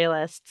women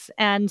aerialists.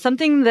 And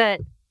something that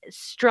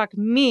struck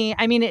me,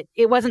 I mean,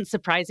 it wasn't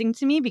surprising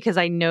to me because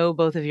I know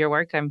both of your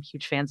work. I'm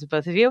huge fans of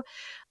both of you.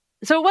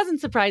 So it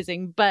wasn't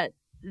surprising, but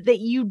that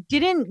you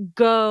didn't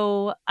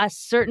go a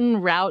certain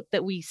route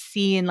that we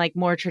see in like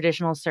more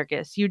traditional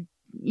circus. You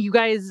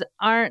guys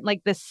aren't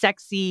like the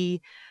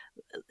sexy,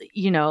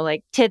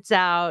 like tits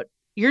out.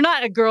 You're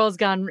not a Girls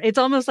Gone. It's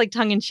almost like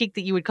tongue in cheek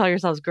that you would call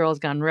yourselves Girls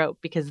Gone Rope,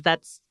 because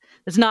that's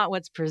not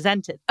what's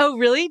presented. Oh,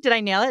 really? Did I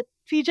nail it,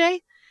 PJ?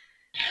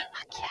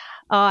 Fuck yeah.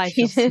 Oh, I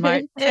feel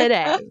smart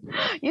today.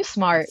 You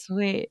smart.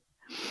 Sweet.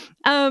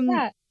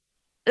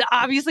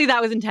 Obviously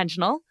that was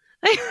intentional.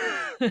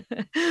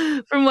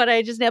 From what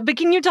I just nailed. But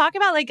can you talk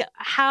about like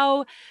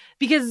how,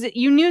 because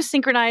you knew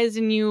Synchronized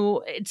and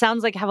it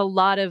sounds like have a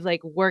lot of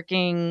like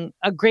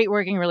a great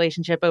working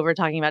relationship over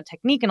talking about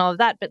technique and all of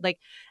that. But like,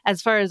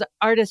 as far as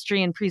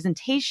artistry and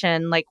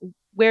presentation, like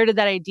where did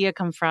that idea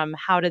come from?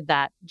 How did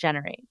that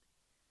generate?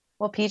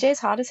 Well, PJ's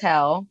hot as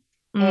hell.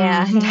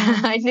 And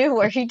I knew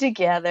working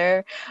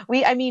together,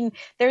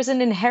 there's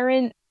an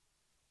inherent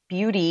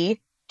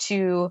beauty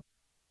to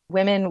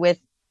women with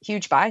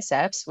huge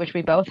biceps, which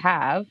we both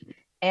have.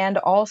 And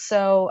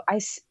also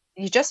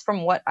just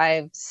from what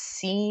I've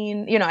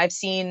seen, I've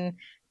seen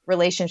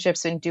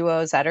relationships in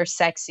duos that are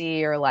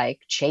sexy or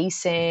like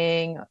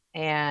chasing,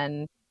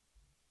 and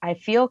I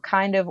feel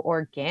kind of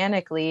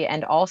organically,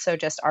 and also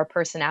just our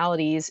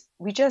personalities,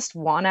 we just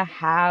want to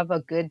have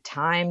a good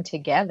time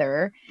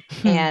together.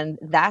 And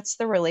that's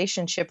the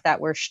relationship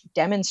that we're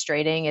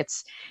demonstrating.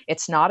 It's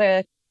not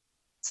a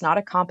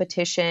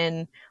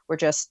competition. We're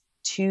just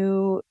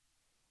 2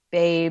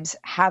 babes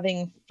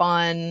having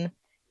fun,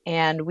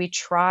 and we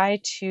try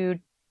to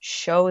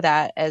show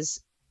that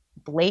as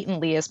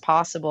blatantly as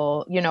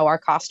possible. Our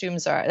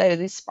costumes are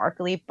these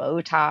sparkly bow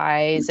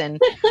ties,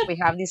 and we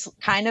have these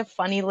kind of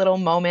funny little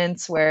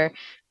moments where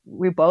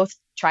we both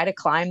try to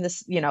climb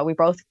this, we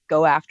both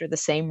go after the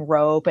same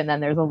rope, and then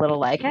there's a little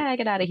like, hey,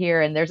 get out of here,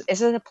 and there's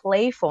a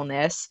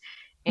playfulness.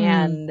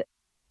 And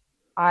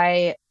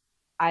I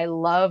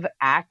love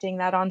acting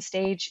that on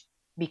stage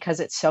because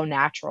it's so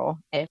natural.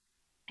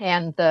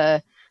 And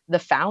the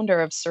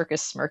founder of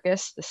Circus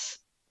Smirkus, this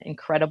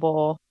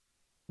incredible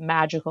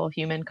magical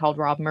human called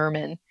Rob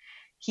Merman,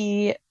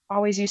 he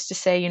always used to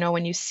say,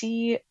 when you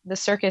see the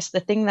circus, the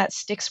thing that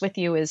sticks with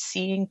you is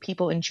seeing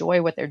people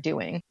enjoy what they're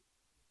doing.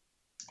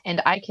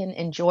 And I can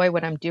enjoy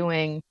what I'm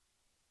doing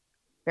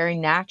very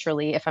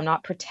naturally, if I'm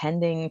not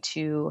pretending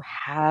to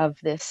have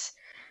this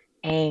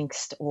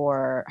angst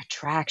or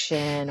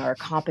attraction or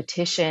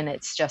competition,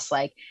 it's just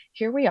like,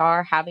 here we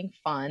are having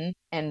fun.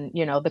 And,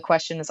 the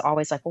question is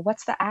always like, well,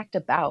 what's the act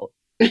about?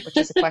 Which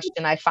is a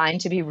question I find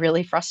to be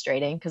really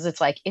frustrating, because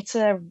it's like, it's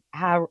a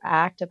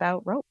act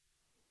about rope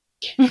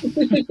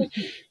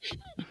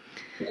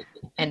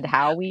and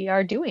how we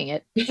are doing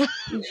it.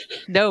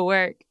 No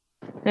work.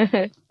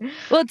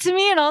 Well, to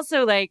me, and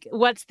also like,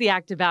 what's the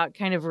act about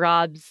kind of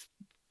robs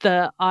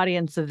the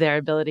audience of their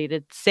ability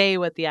to say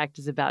what the act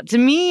is about. To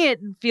me, it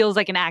feels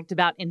like an act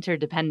about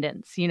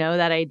interdependence,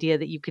 that idea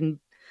that you can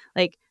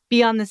like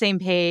be on the same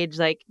page,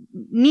 like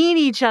need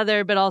each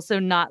other, but also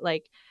not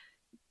like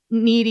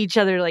need each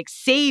other, like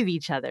save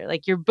each other.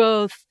 Like you're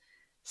both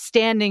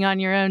standing on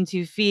your own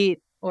 2 feet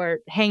or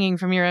hanging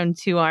from your own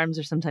 2 arms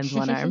or sometimes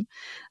 1 arm,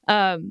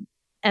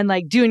 and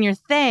like doing your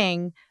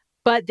thing,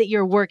 but that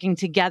you're working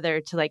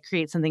together to like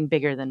create something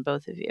bigger than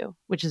both of you,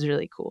 which is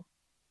really cool.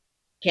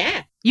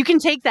 Yeah. You can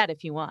take that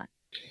if you want.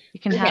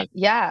 You can have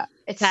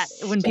it's that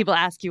when people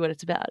ask you what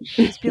it's about.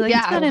 Just be like,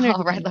 it's about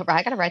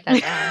I gotta write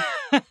that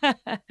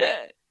down.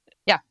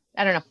 Yeah,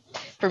 I don't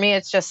know. For me,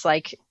 it's just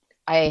like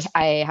I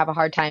have a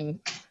hard time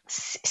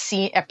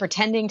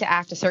pretending to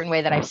act a certain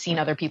way that I've seen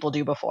other people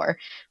do before.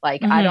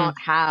 Like I don't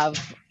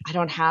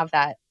have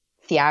that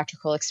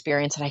theatrical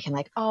experience and I can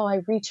like, oh,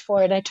 I reach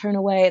for it, I turn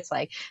away. It's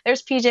like,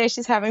 there's PJ,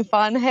 she's having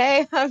fun.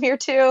 Hey, I'm here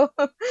too.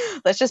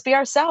 Let's just be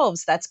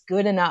ourselves. That's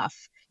good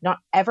enough. You don't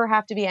ever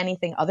have to be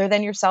anything other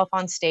than yourself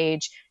on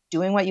stage,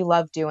 doing what you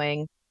love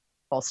doing,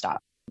 full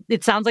stop.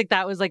 It sounds like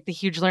that was like the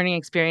huge learning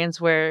experience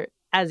where,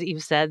 as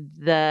Eve said,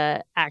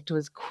 the act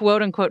was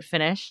quote unquote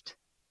finished.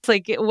 It's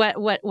like,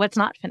 what's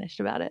not finished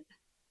about it?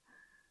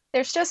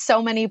 There's just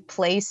so many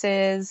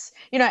places,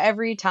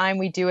 every time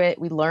we do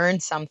it, we learn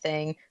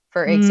something.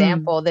 For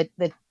example,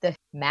 the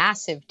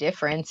massive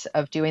difference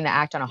of doing the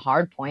act on a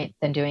hard point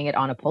than doing it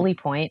on a pulley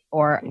point,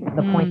 or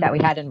the point that we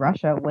had in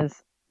Russia was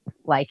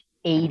like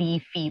 80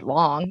 feet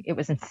long. It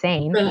was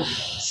insane.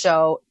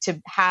 So to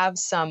have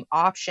some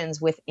options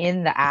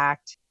within the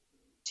act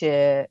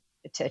to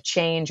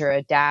change or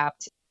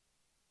adapt,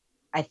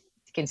 I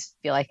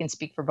feel I can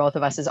speak for both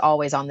of us, is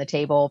always on the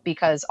table,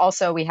 because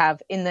also we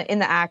have in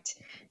the act,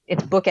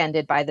 it's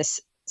bookended by this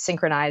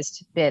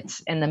synchronized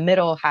bits, and the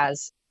middle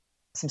has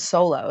some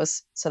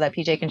solos so that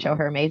PJ can show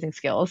her amazing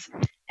skills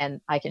and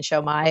I can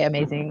show my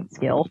amazing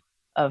skill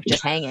of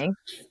just hanging.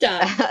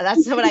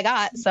 That's what I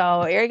got.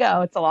 So here you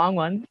go. It's a long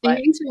one.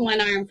 Hanging to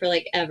one arm for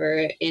like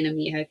ever in a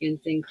meat hook is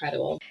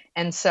incredible.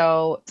 And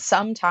so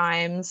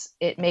sometimes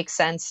it makes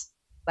sense.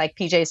 Like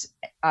PJ's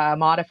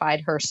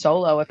modified her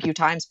solo a few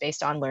times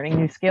based on learning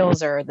new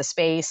skills or the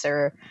space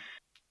or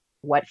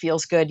what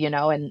feels good,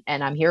 and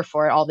I'm here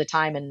for it all the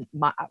time. And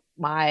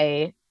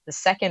the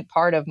second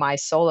part of my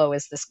solo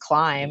is this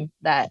climb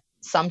that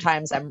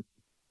sometimes I'm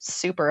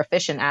super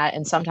efficient at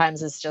and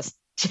sometimes it's just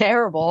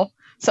terrible.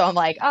 So I'm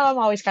like, I'm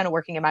always kind of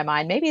working in my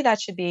mind. Maybe I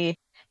should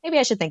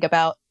think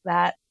about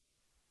that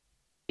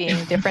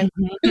being different.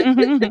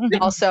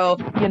 Also,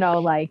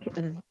 like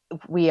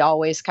we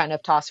always kind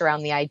of toss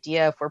around the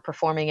idea, if we're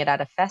performing it at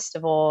a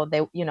festival,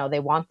 they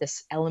want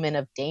this element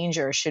of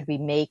danger. Should we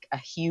make a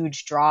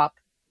huge drop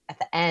at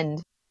the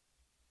end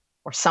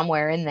or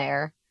somewhere in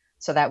there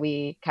so that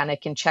we kind of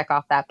can check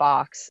off that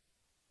box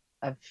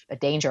of a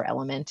danger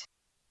element?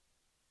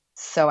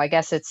 So I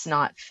guess it's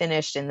not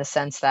finished in the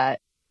sense that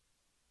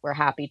we're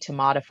happy to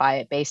modify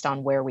it based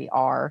on where we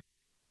are.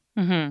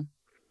 Mm-hmm.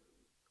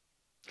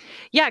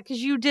 Yeah,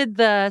 because you did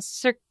the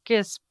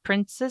Circus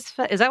Princess.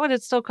 Is that what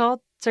it's still called?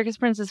 Circus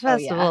Princess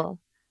Festival.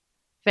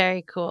 Yeah.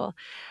 Very cool.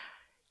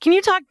 Can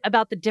you talk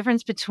about the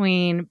difference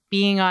between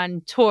being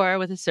on tour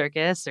with a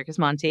circus, Circus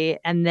Monte,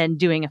 and then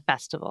doing a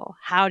festival?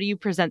 How do you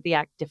present the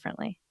act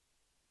differently?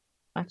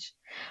 Much.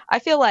 I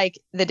feel like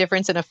the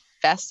difference in a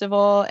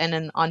festival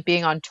and on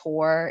being on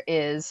tour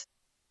is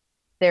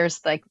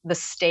there's like the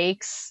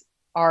stakes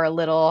are a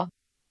little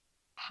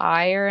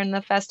higher in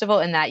the festival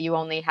in that you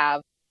only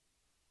have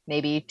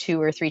maybe 2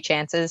 or 3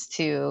 chances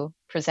to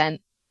present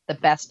the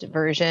best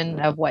version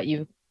of what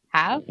you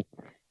have.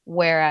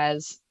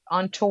 Whereas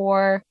on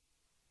tour,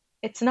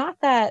 it's not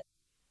that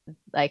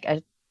like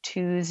a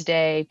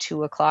Tuesday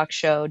 2:00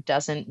 show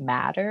doesn't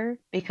matter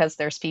because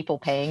there's people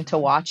paying to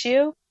watch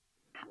you.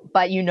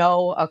 But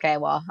okay,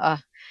 well, I'm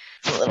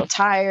a little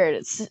tired.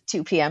 It's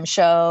 2 p.m.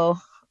 show.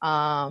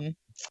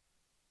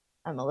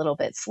 I'm a little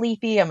bit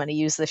sleepy. I'm going to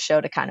use this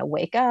show to kind of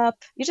wake up.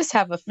 You just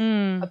have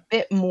a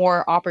bit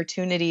more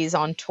opportunities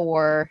on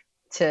tour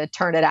to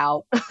turn it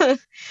out,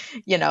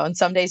 and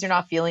some days you're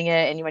not feeling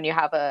it. And when you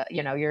have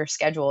your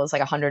schedule is like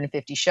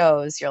 150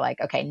 shows, you're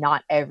like, okay,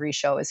 not every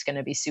show is going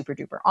to be super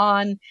duper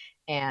on.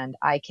 And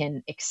I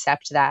can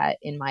accept that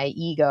in my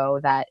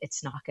ego that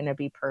it's not going to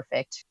be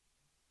perfect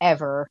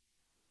ever.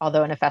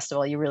 Although in a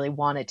festival, you really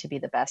want it to be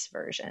the best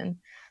version.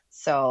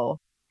 So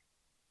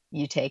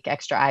you take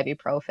extra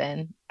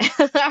ibuprofen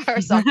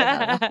or something.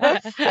 I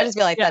just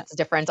feel like that's the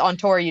difference. On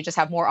tour, you just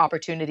have more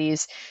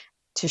opportunities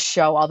to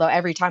show, although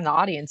every time the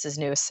audience is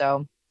new.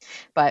 So,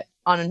 but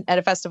at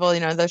a festival,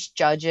 there's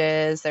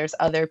judges, there's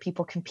other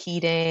people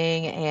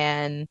competing,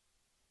 and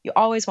you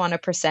always want to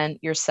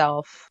present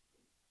yourself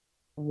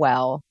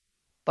well.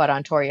 But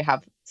on tour, you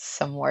have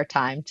some more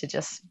time to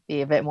just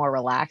be a bit more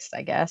relaxed,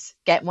 I guess.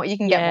 Get more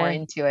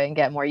into it and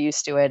get more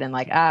used to it. And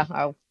like,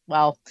 oh,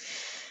 well,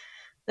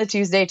 the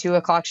Tuesday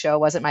 2:00 show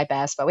wasn't my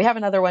best, but we have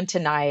another one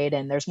tonight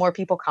and there's more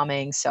people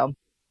coming. So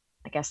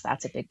I guess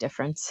that's a big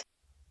difference.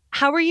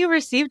 How were you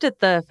received at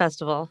the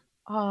festival?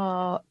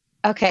 Oh,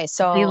 okay.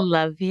 So they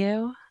love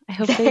you. I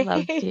hope they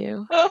loved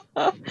you.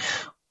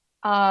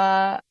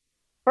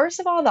 First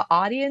of all, the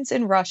audience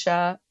in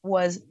Russia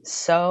was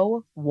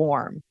so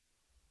warm,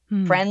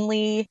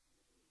 friendly,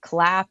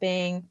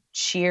 clapping,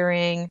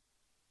 cheering,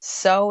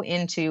 so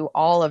into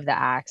all of the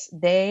acts.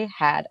 They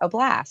had a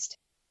blast.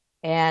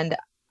 And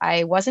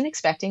I wasn't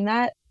expecting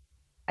that.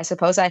 I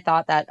suppose I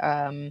thought that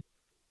a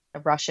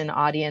Russian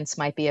audience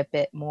might be a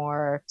bit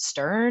more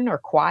stern or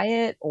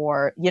quiet,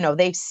 or,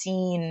 they've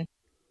seen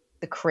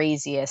the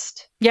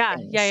craziest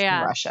things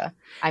in Russia.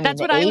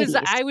 That's what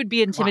I would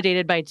be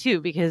intimidated by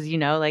too, because,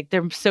 like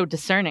they're so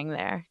discerning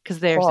there because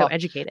they're so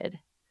educated.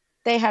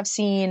 They have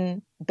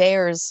seen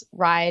bears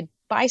ride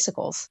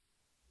bicycles.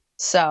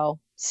 So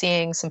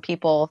seeing some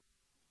people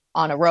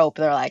on a rope,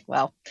 they're like,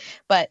 well,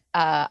 but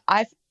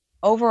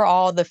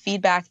overall, the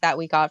feedback that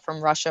we got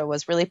from Russia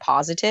was really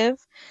positive.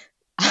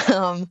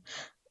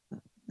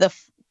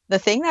 The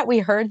thing that we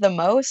heard the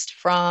most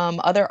from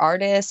other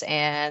artists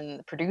and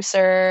the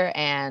producer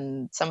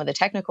and some of the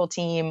technical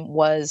team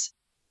was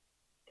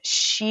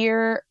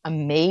sheer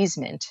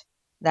amazement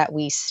that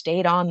we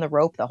stayed on the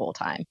rope the whole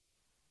time.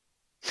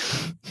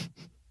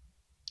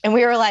 And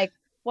we were like,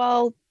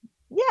 well,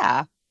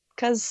 yeah,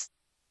 because,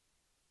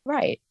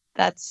 right,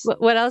 that's...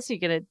 What else are you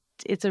going to...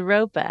 It's a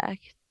rope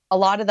act. A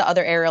lot of the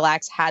other aerial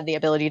acts had the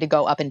ability to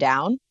go up and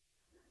down.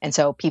 And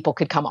so people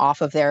could come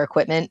off of their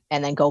equipment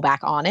and then go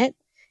back on it.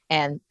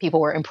 And people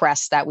were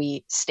impressed that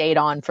we stayed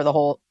on for the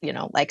whole,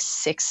 like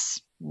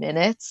 6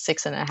 minutes,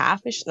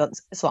 6.5-ish.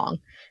 It's long.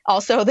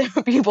 Also, there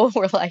were people who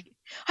were like,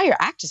 oh, your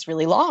act is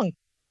really long.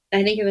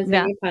 I think it was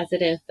very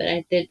positive, but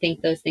I did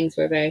think those things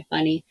were very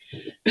funny.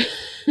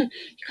 You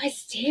guys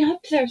stayed up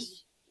there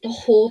the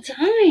whole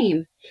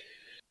time.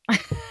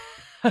 Like,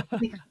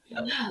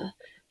 wow.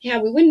 Yeah,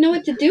 we wouldn't know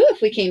what to do if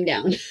we came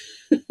down.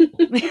 Like,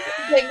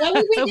 what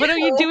would we do? What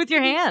do you do with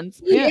your hands?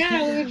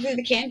 Yeah, we would do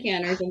the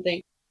can or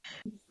something.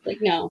 Like,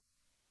 no.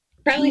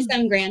 Probably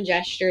some grand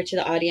gesture to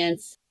the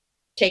audience,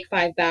 take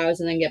 5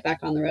 bows, and then get back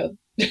on the road.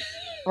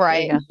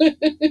 Right.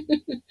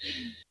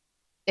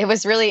 It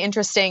was really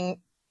interesting.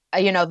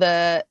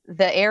 The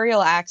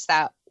aerial acts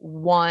that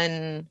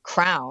won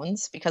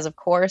crowns, because of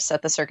course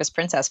at the Circus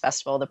Princess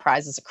Festival, the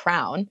prize is a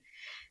crown.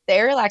 The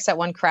aerial acts that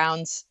won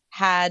crowns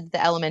had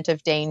the element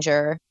of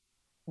danger,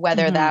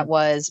 whether that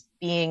was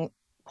being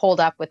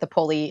pulled up with a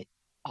pulley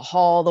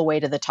all the way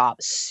to the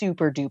top,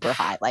 super duper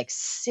high, like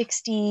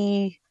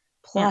 60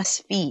 plus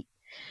feet,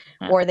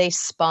 or they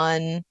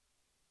spun,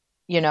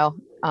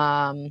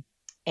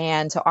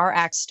 and so our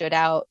act stood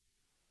out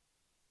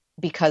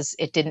because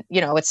it didn't,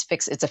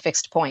 it's a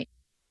fixed point.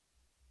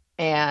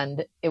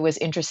 And it was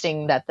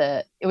interesting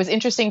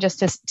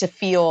just to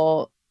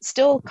feel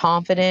still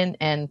confident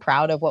and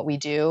proud of what we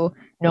do,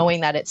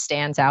 knowing that it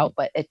stands out,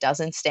 but it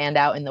doesn't stand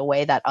out in the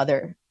way that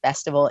other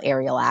festival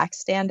aerial acts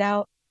stand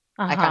out.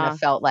 I kind of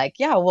felt like,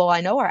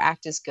 I know our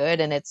act is good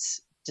and it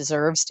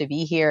deserves to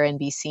be here and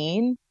be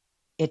seen.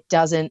 It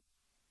doesn't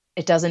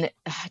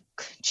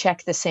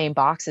check the same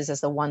boxes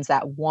as the ones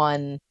that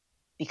won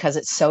because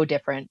it's so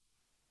different.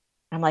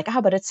 I'm like,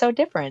 but it's so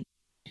different.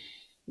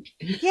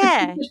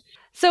 Yeah.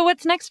 So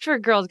what's next for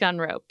Girls Gone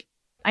Rope?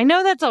 I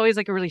know that's always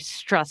like a really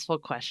stressful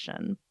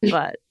question,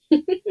 but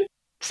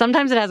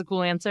sometimes it has a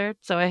cool answer.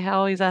 So I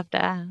always have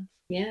to ask.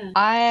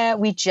 Yeah.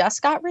 We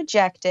just got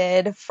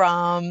rejected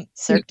from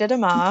Cirque du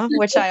Soleil,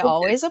 which I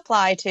always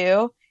apply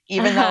to,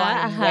 even though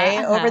I'm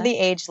way over the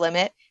age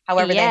limit.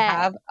 However, they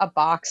have a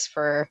box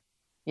for,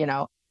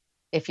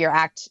 if your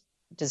act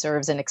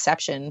deserves an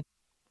exception,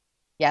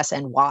 yes,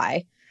 and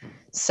why.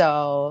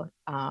 So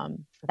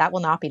that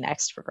will not be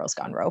next for Girls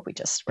Gone Rope. We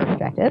just were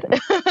rejected.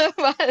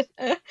 But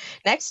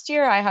next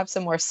year, I have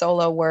some more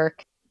solo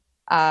work.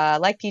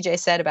 Like PJ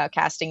said about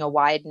casting a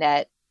wide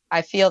net,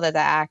 I feel that the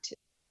act,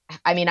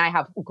 I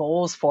have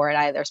goals for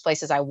it. There's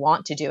places I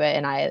want to do it,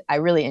 and I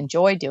really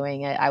enjoy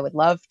doing it. I would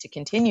love to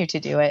continue to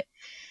do it.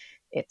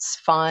 It's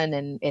fun,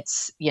 and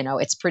it's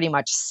pretty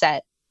much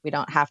set. We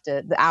don't have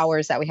to, the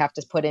hours that we have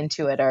to put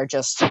into it are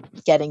just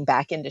getting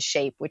back into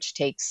shape, which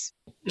takes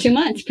 2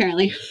 months,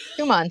 apparently.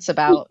 2 months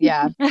about,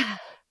 yeah.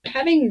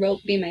 Having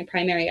rope be my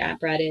primary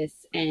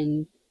apparatus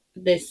and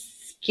the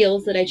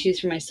skills that I choose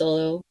for my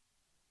solo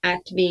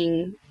act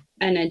being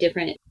on a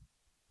different,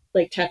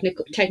 like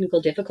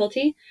technical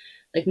difficulty,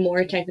 like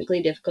more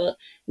technically difficult.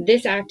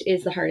 This act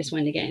is the hardest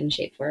one to get in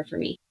shape for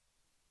me.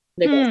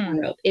 The Girls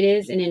Gone Rope. It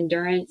is an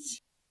endurance,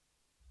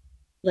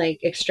 like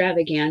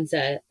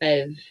extravaganza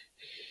of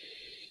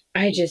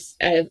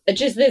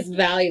just this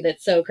value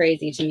that's so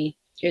crazy to me.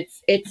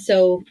 It's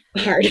so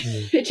hard.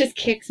 It just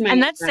kicks my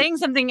And that's butt. saying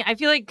something. I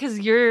feel like because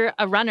you're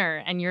a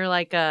runner and you're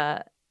like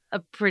a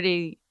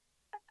pretty,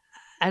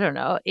 I don't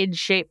know, in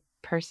shape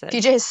person.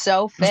 PJ is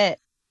so fit.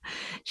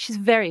 She's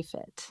very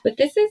fit. But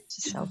this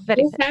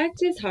very fit. act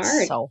is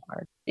hard. So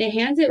hard. It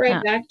hands it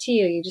right back to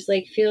you. You just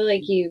like feel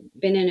like you've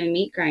been in a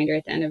meat grinder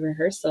at the end of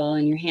rehearsal,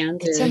 and your hands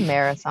It's are a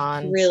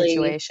marathon really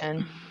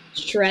situation.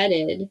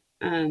 shredded.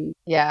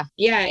 Yeah.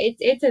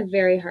 It's a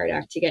very hard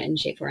act to get in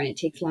shape for, and it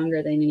takes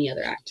longer than any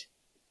other act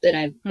that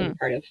I've been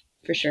part of,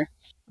 for sure.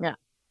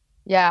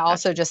 Yeah.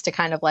 Also, just to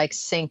kind of like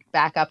sync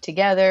back up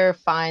together,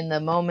 find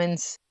the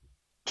moments,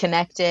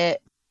 connect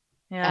it.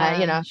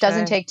 Yeah,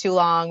 doesn't take too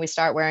long. We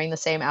start wearing the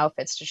same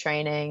outfits to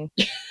training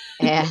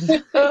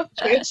and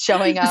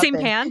showing up. The same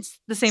pants,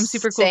 the same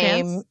super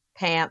cool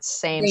pants,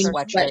 same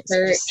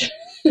sweatshirts.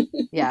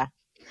 Yeah.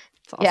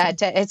 Awesome. Yeah,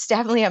 it's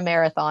definitely a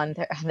marathon.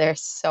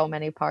 There's so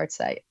many parts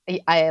I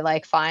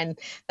like find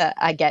that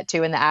I get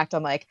to in the act.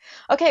 I'm like,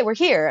 okay, we're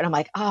here. And I'm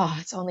like, oh,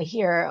 it's only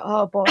here.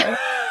 Oh boy.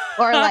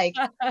 Or like,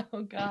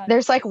 oh God.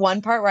 There's like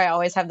one part where I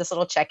always have this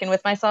little check-in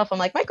with myself. I'm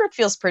like, my grip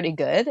feels pretty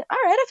good. All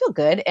right, I feel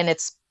good. And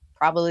it's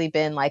probably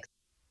been like,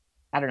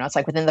 I don't know, it's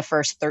like within the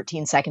first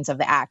 13 seconds of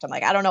the act. I'm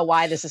like, I don't know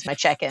why this is my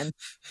check-in.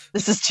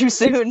 This is too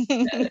soon.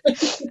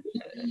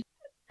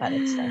 But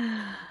it's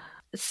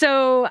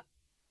So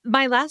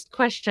my last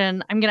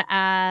question I'm going to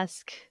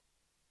ask,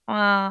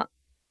 let's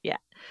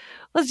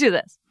do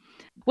this.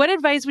 What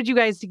advice would you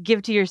guys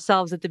give to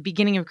yourselves at the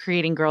beginning of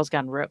creating Girls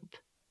Gone Rope?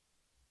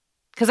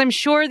 Because I'm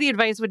sure the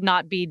advice would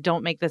not be,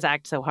 don't make this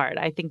act so hard.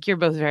 I think you're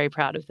both very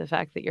proud of the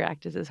fact that your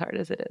act is as hard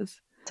as it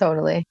is.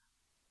 Totally.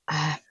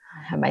 I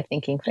have my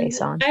thinking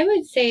face on. I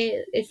would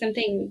say it's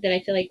something that I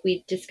feel like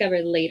we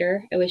discovered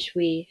later. I wish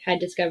we had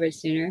discovered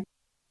sooner,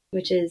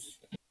 which is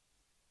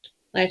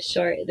life's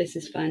short. This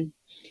is fun.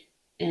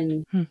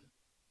 And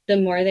the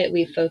more that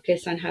we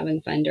focus on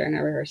having fun during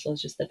our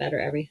rehearsals, just the better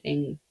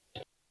everything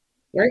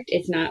worked.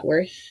 It's not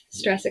worth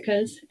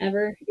Stressicas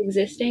ever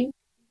existing.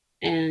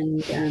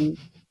 And and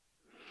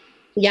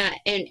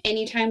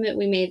anytime that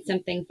we made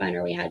something fun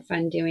or we had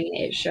fun doing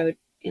it, it showed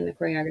in the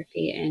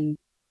choreography, and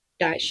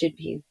that should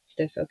be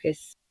the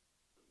focus.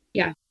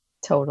 Yeah.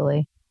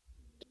 Totally.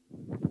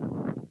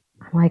 I'm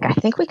like, I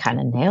think we kind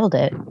of nailed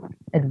it.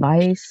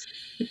 Advice.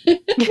 Go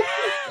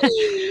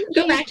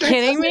back to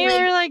kidding me?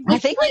 We're like, I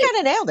think we kind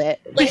of nailed it.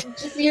 Like,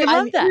 you're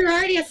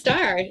already a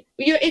star.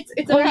 You're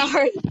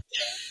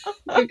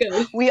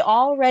good. We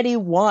already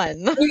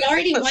won. We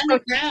already won the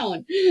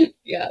crown.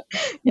 Yeah.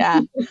 Yeah.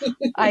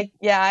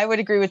 I would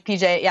agree with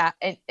PJ. Yeah.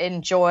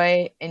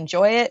 Enjoy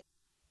it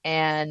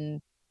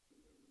and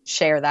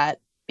share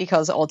that,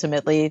 because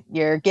ultimately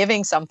you're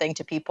giving something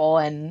to people,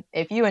 and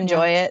if you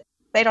enjoy it,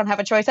 they don't have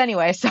a choice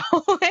anyway. So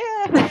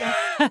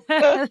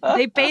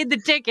they paid the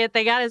ticket.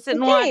 They got to sit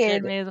and watch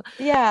it.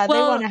 Yeah, they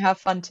want to have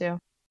fun too.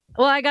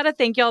 Well, I got to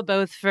thank y'all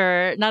both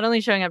for not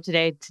only showing up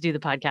today to do the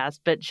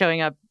podcast, but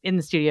showing up in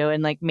the studio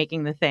and like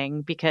making the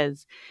thing,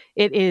 because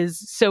it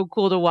is so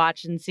cool to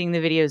watch and seeing the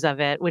videos of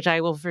it, which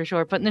I will for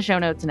sure put in the show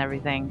notes and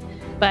everything.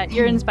 But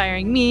you're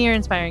inspiring me. You're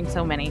inspiring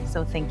so many.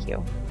 So thank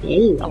you.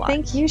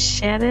 Thank you,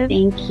 Shannon.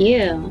 Thank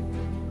you.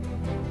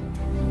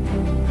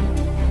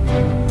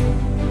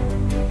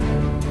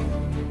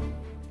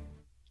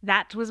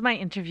 That was my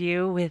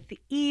interview with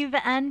Eve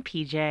and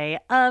PJ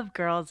of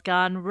Girls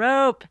Gone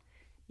Rope.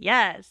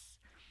 Yes.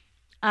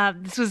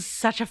 This was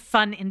such a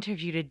fun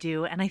interview to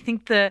do. And I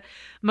think the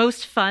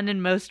most fun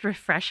and most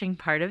refreshing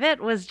part of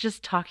it was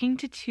just talking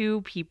to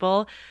two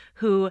people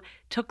who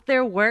took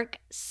their work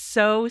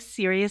so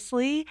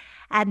seriously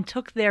and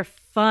took their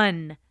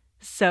fun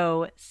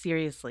so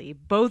seriously.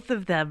 Both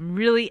of them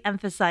really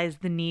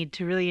emphasized the need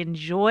to really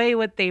enjoy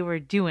what they were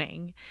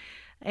doing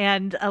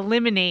and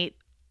eliminate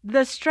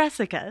the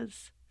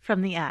Stressicas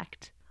from the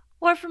act,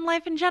 or from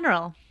life in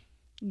general.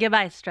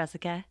 Goodbye,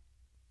 Stressica.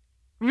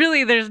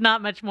 Really, there's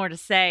not much more to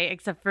say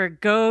except for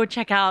go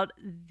check out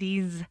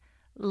these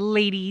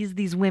ladies,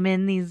 these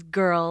women, these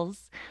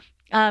girls.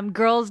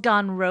 Girls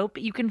Gone Rope.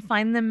 You can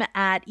find them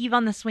at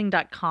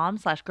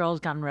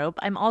eveontheswing.com/girlsgonerope.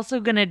 I'm also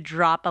going to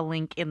drop a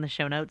link in the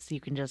show notes so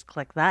you can just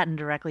click that and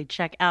directly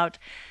check out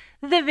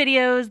the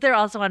videos. They're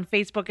also on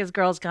Facebook as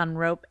Girls Gone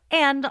Rope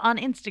and on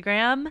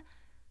Instagram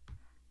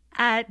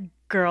at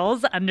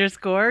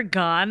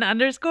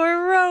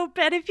girls_gone_rope.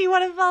 And if you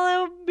want to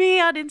follow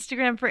me on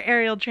Instagram for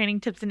aerial training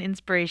tips and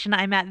inspiration,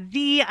 I'm at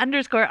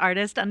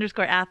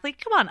 _artist_athlete.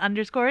 Come on,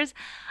 underscores.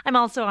 I'm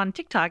also on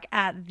TikTok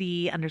at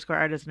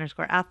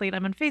 _artist_athlete.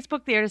 I'm on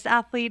Facebook, The Artist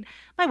Athlete.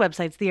 My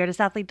website's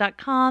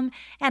theartistathlete.com.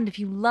 And if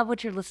you love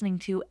what you're listening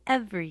to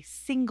every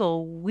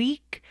single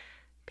week,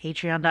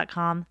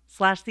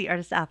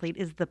 patreon.com/theartistathlete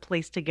is the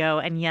place to go.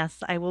 And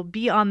yes, I will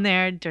be on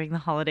there during the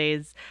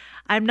holidays.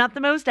 I'm not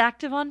the most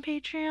active on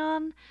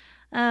Patreon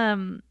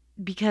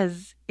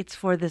because it's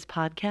for this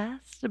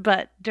podcast,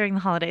 but during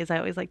the holidays, I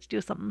always like to do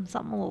something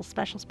a little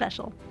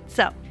special.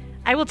 So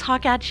I will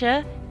talk at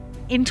you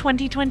in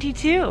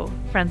 2022,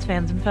 friends,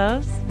 fans, and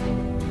foes.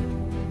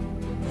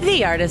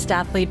 The Artist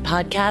Athlete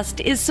podcast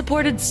is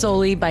supported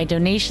solely by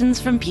donations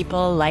from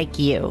people like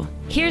you.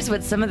 Here's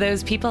what some of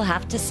those people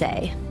have to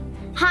say.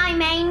 Hi,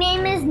 my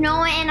name is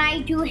Noah and I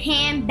do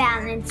hand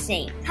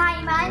balancing.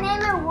 Hi, my name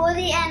is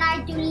Woody and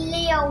I do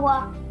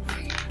Leo.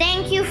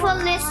 Thank you for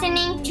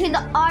listening to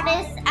the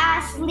Artist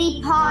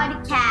Athlete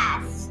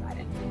podcast.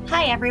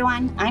 Hi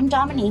everyone, I'm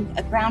Dominique,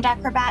 a ground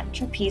acrobat,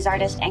 trapeze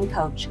artist, and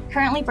coach,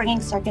 currently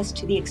bringing circus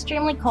to the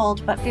extremely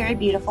cold but very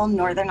beautiful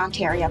Northern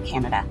Ontario,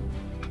 Canada.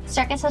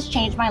 Circus has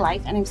changed my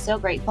life and I'm so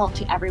grateful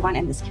to everyone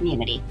in this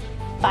community.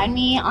 Find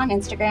me on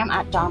Instagram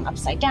at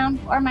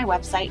DomUpsideDown or my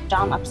website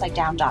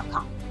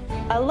domupsidedown.com.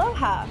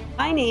 Aloha!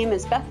 My name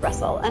is Beth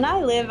Russell and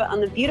I live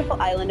on the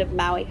beautiful island of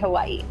Maui,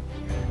 Hawaii.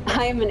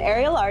 I am an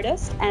aerial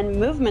artist and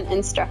movement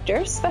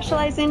instructor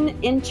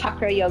specializing in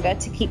chakra yoga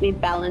to keep me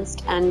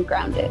balanced and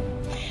grounded.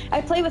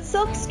 I play with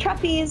silks,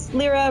 trapeze,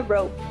 lyra,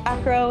 rope,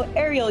 acro,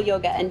 aerial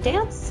yoga and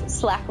dance,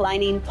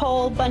 slacklining,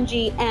 pole,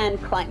 bungee,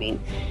 and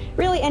climbing.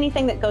 Really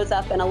anything that goes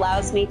up and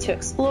allows me to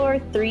explore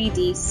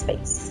 3D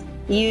space.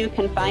 You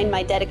can find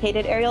my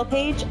dedicated aerial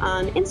page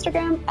on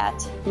Instagram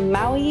at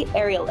Maui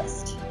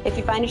Aerialist. If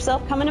you find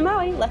yourself coming to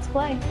Maui, let's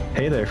play.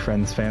 Hey there,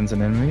 friends, fans,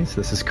 and enemies.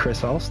 This is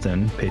Chris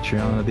Alston,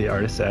 Patreon of the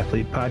Artist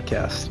Athlete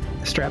podcast,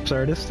 straps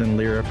artist and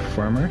lyra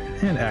performer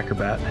and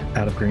acrobat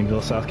out of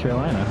Greenville, South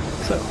Carolina.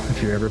 So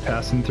if you're ever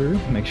passing through,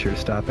 make sure to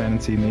stop in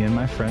and see me and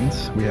my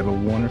friends. We have a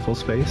wonderful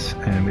space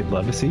and we'd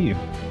love to see you.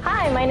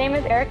 Hi, my name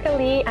is Erica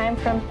Lee. I'm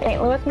from St.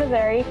 Louis,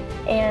 Missouri,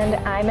 and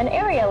I'm an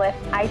aerialist.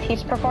 I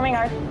teach performing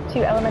arts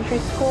to elementary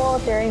school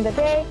during the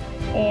day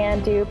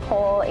and do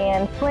pole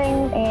and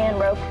swing and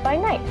rope by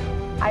night.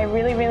 I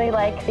really, really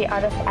like the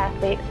Artist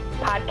Athlete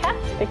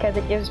podcast because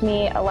it gives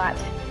me a lot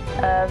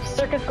of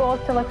circus goals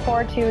to look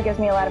forward to. It gives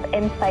me a lot of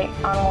insight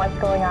on what's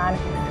going on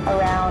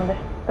around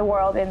the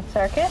world in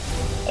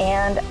circus,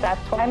 and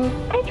that's why I'm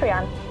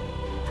Patreon.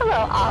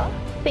 Hello all.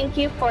 Thank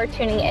you for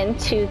tuning in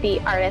to the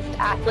Artist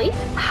Athlete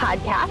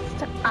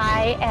podcast.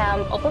 I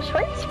am Opal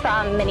Schwartz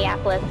from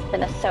Minneapolis,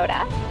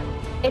 Minnesota.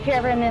 If you're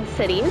ever in the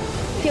cities,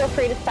 feel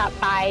free to stop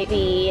by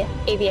the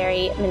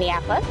Aviary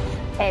Minneapolis.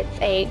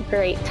 It's a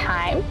great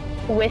time.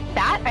 With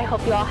that, I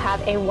hope you all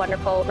have a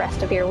wonderful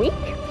rest of your week,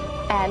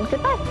 and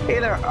goodbye. Hey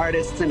there,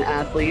 artists and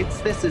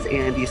athletes. This is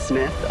Andy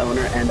Smith,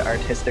 owner and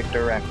artistic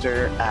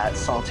director at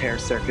Saltaire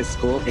Circus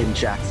School in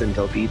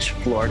Jacksonville Beach,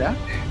 Florida.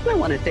 And I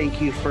want to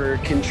thank you for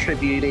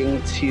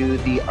contributing to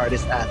the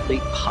Artist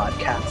Athlete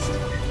podcast.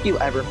 If you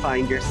ever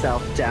find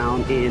yourself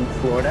down in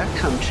Florida,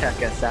 come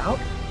check us out.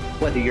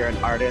 Whether you're an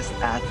artist,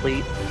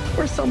 athlete,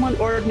 or someone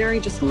ordinary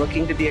just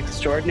looking to be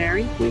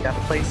extraordinary, we got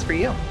a place for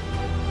you.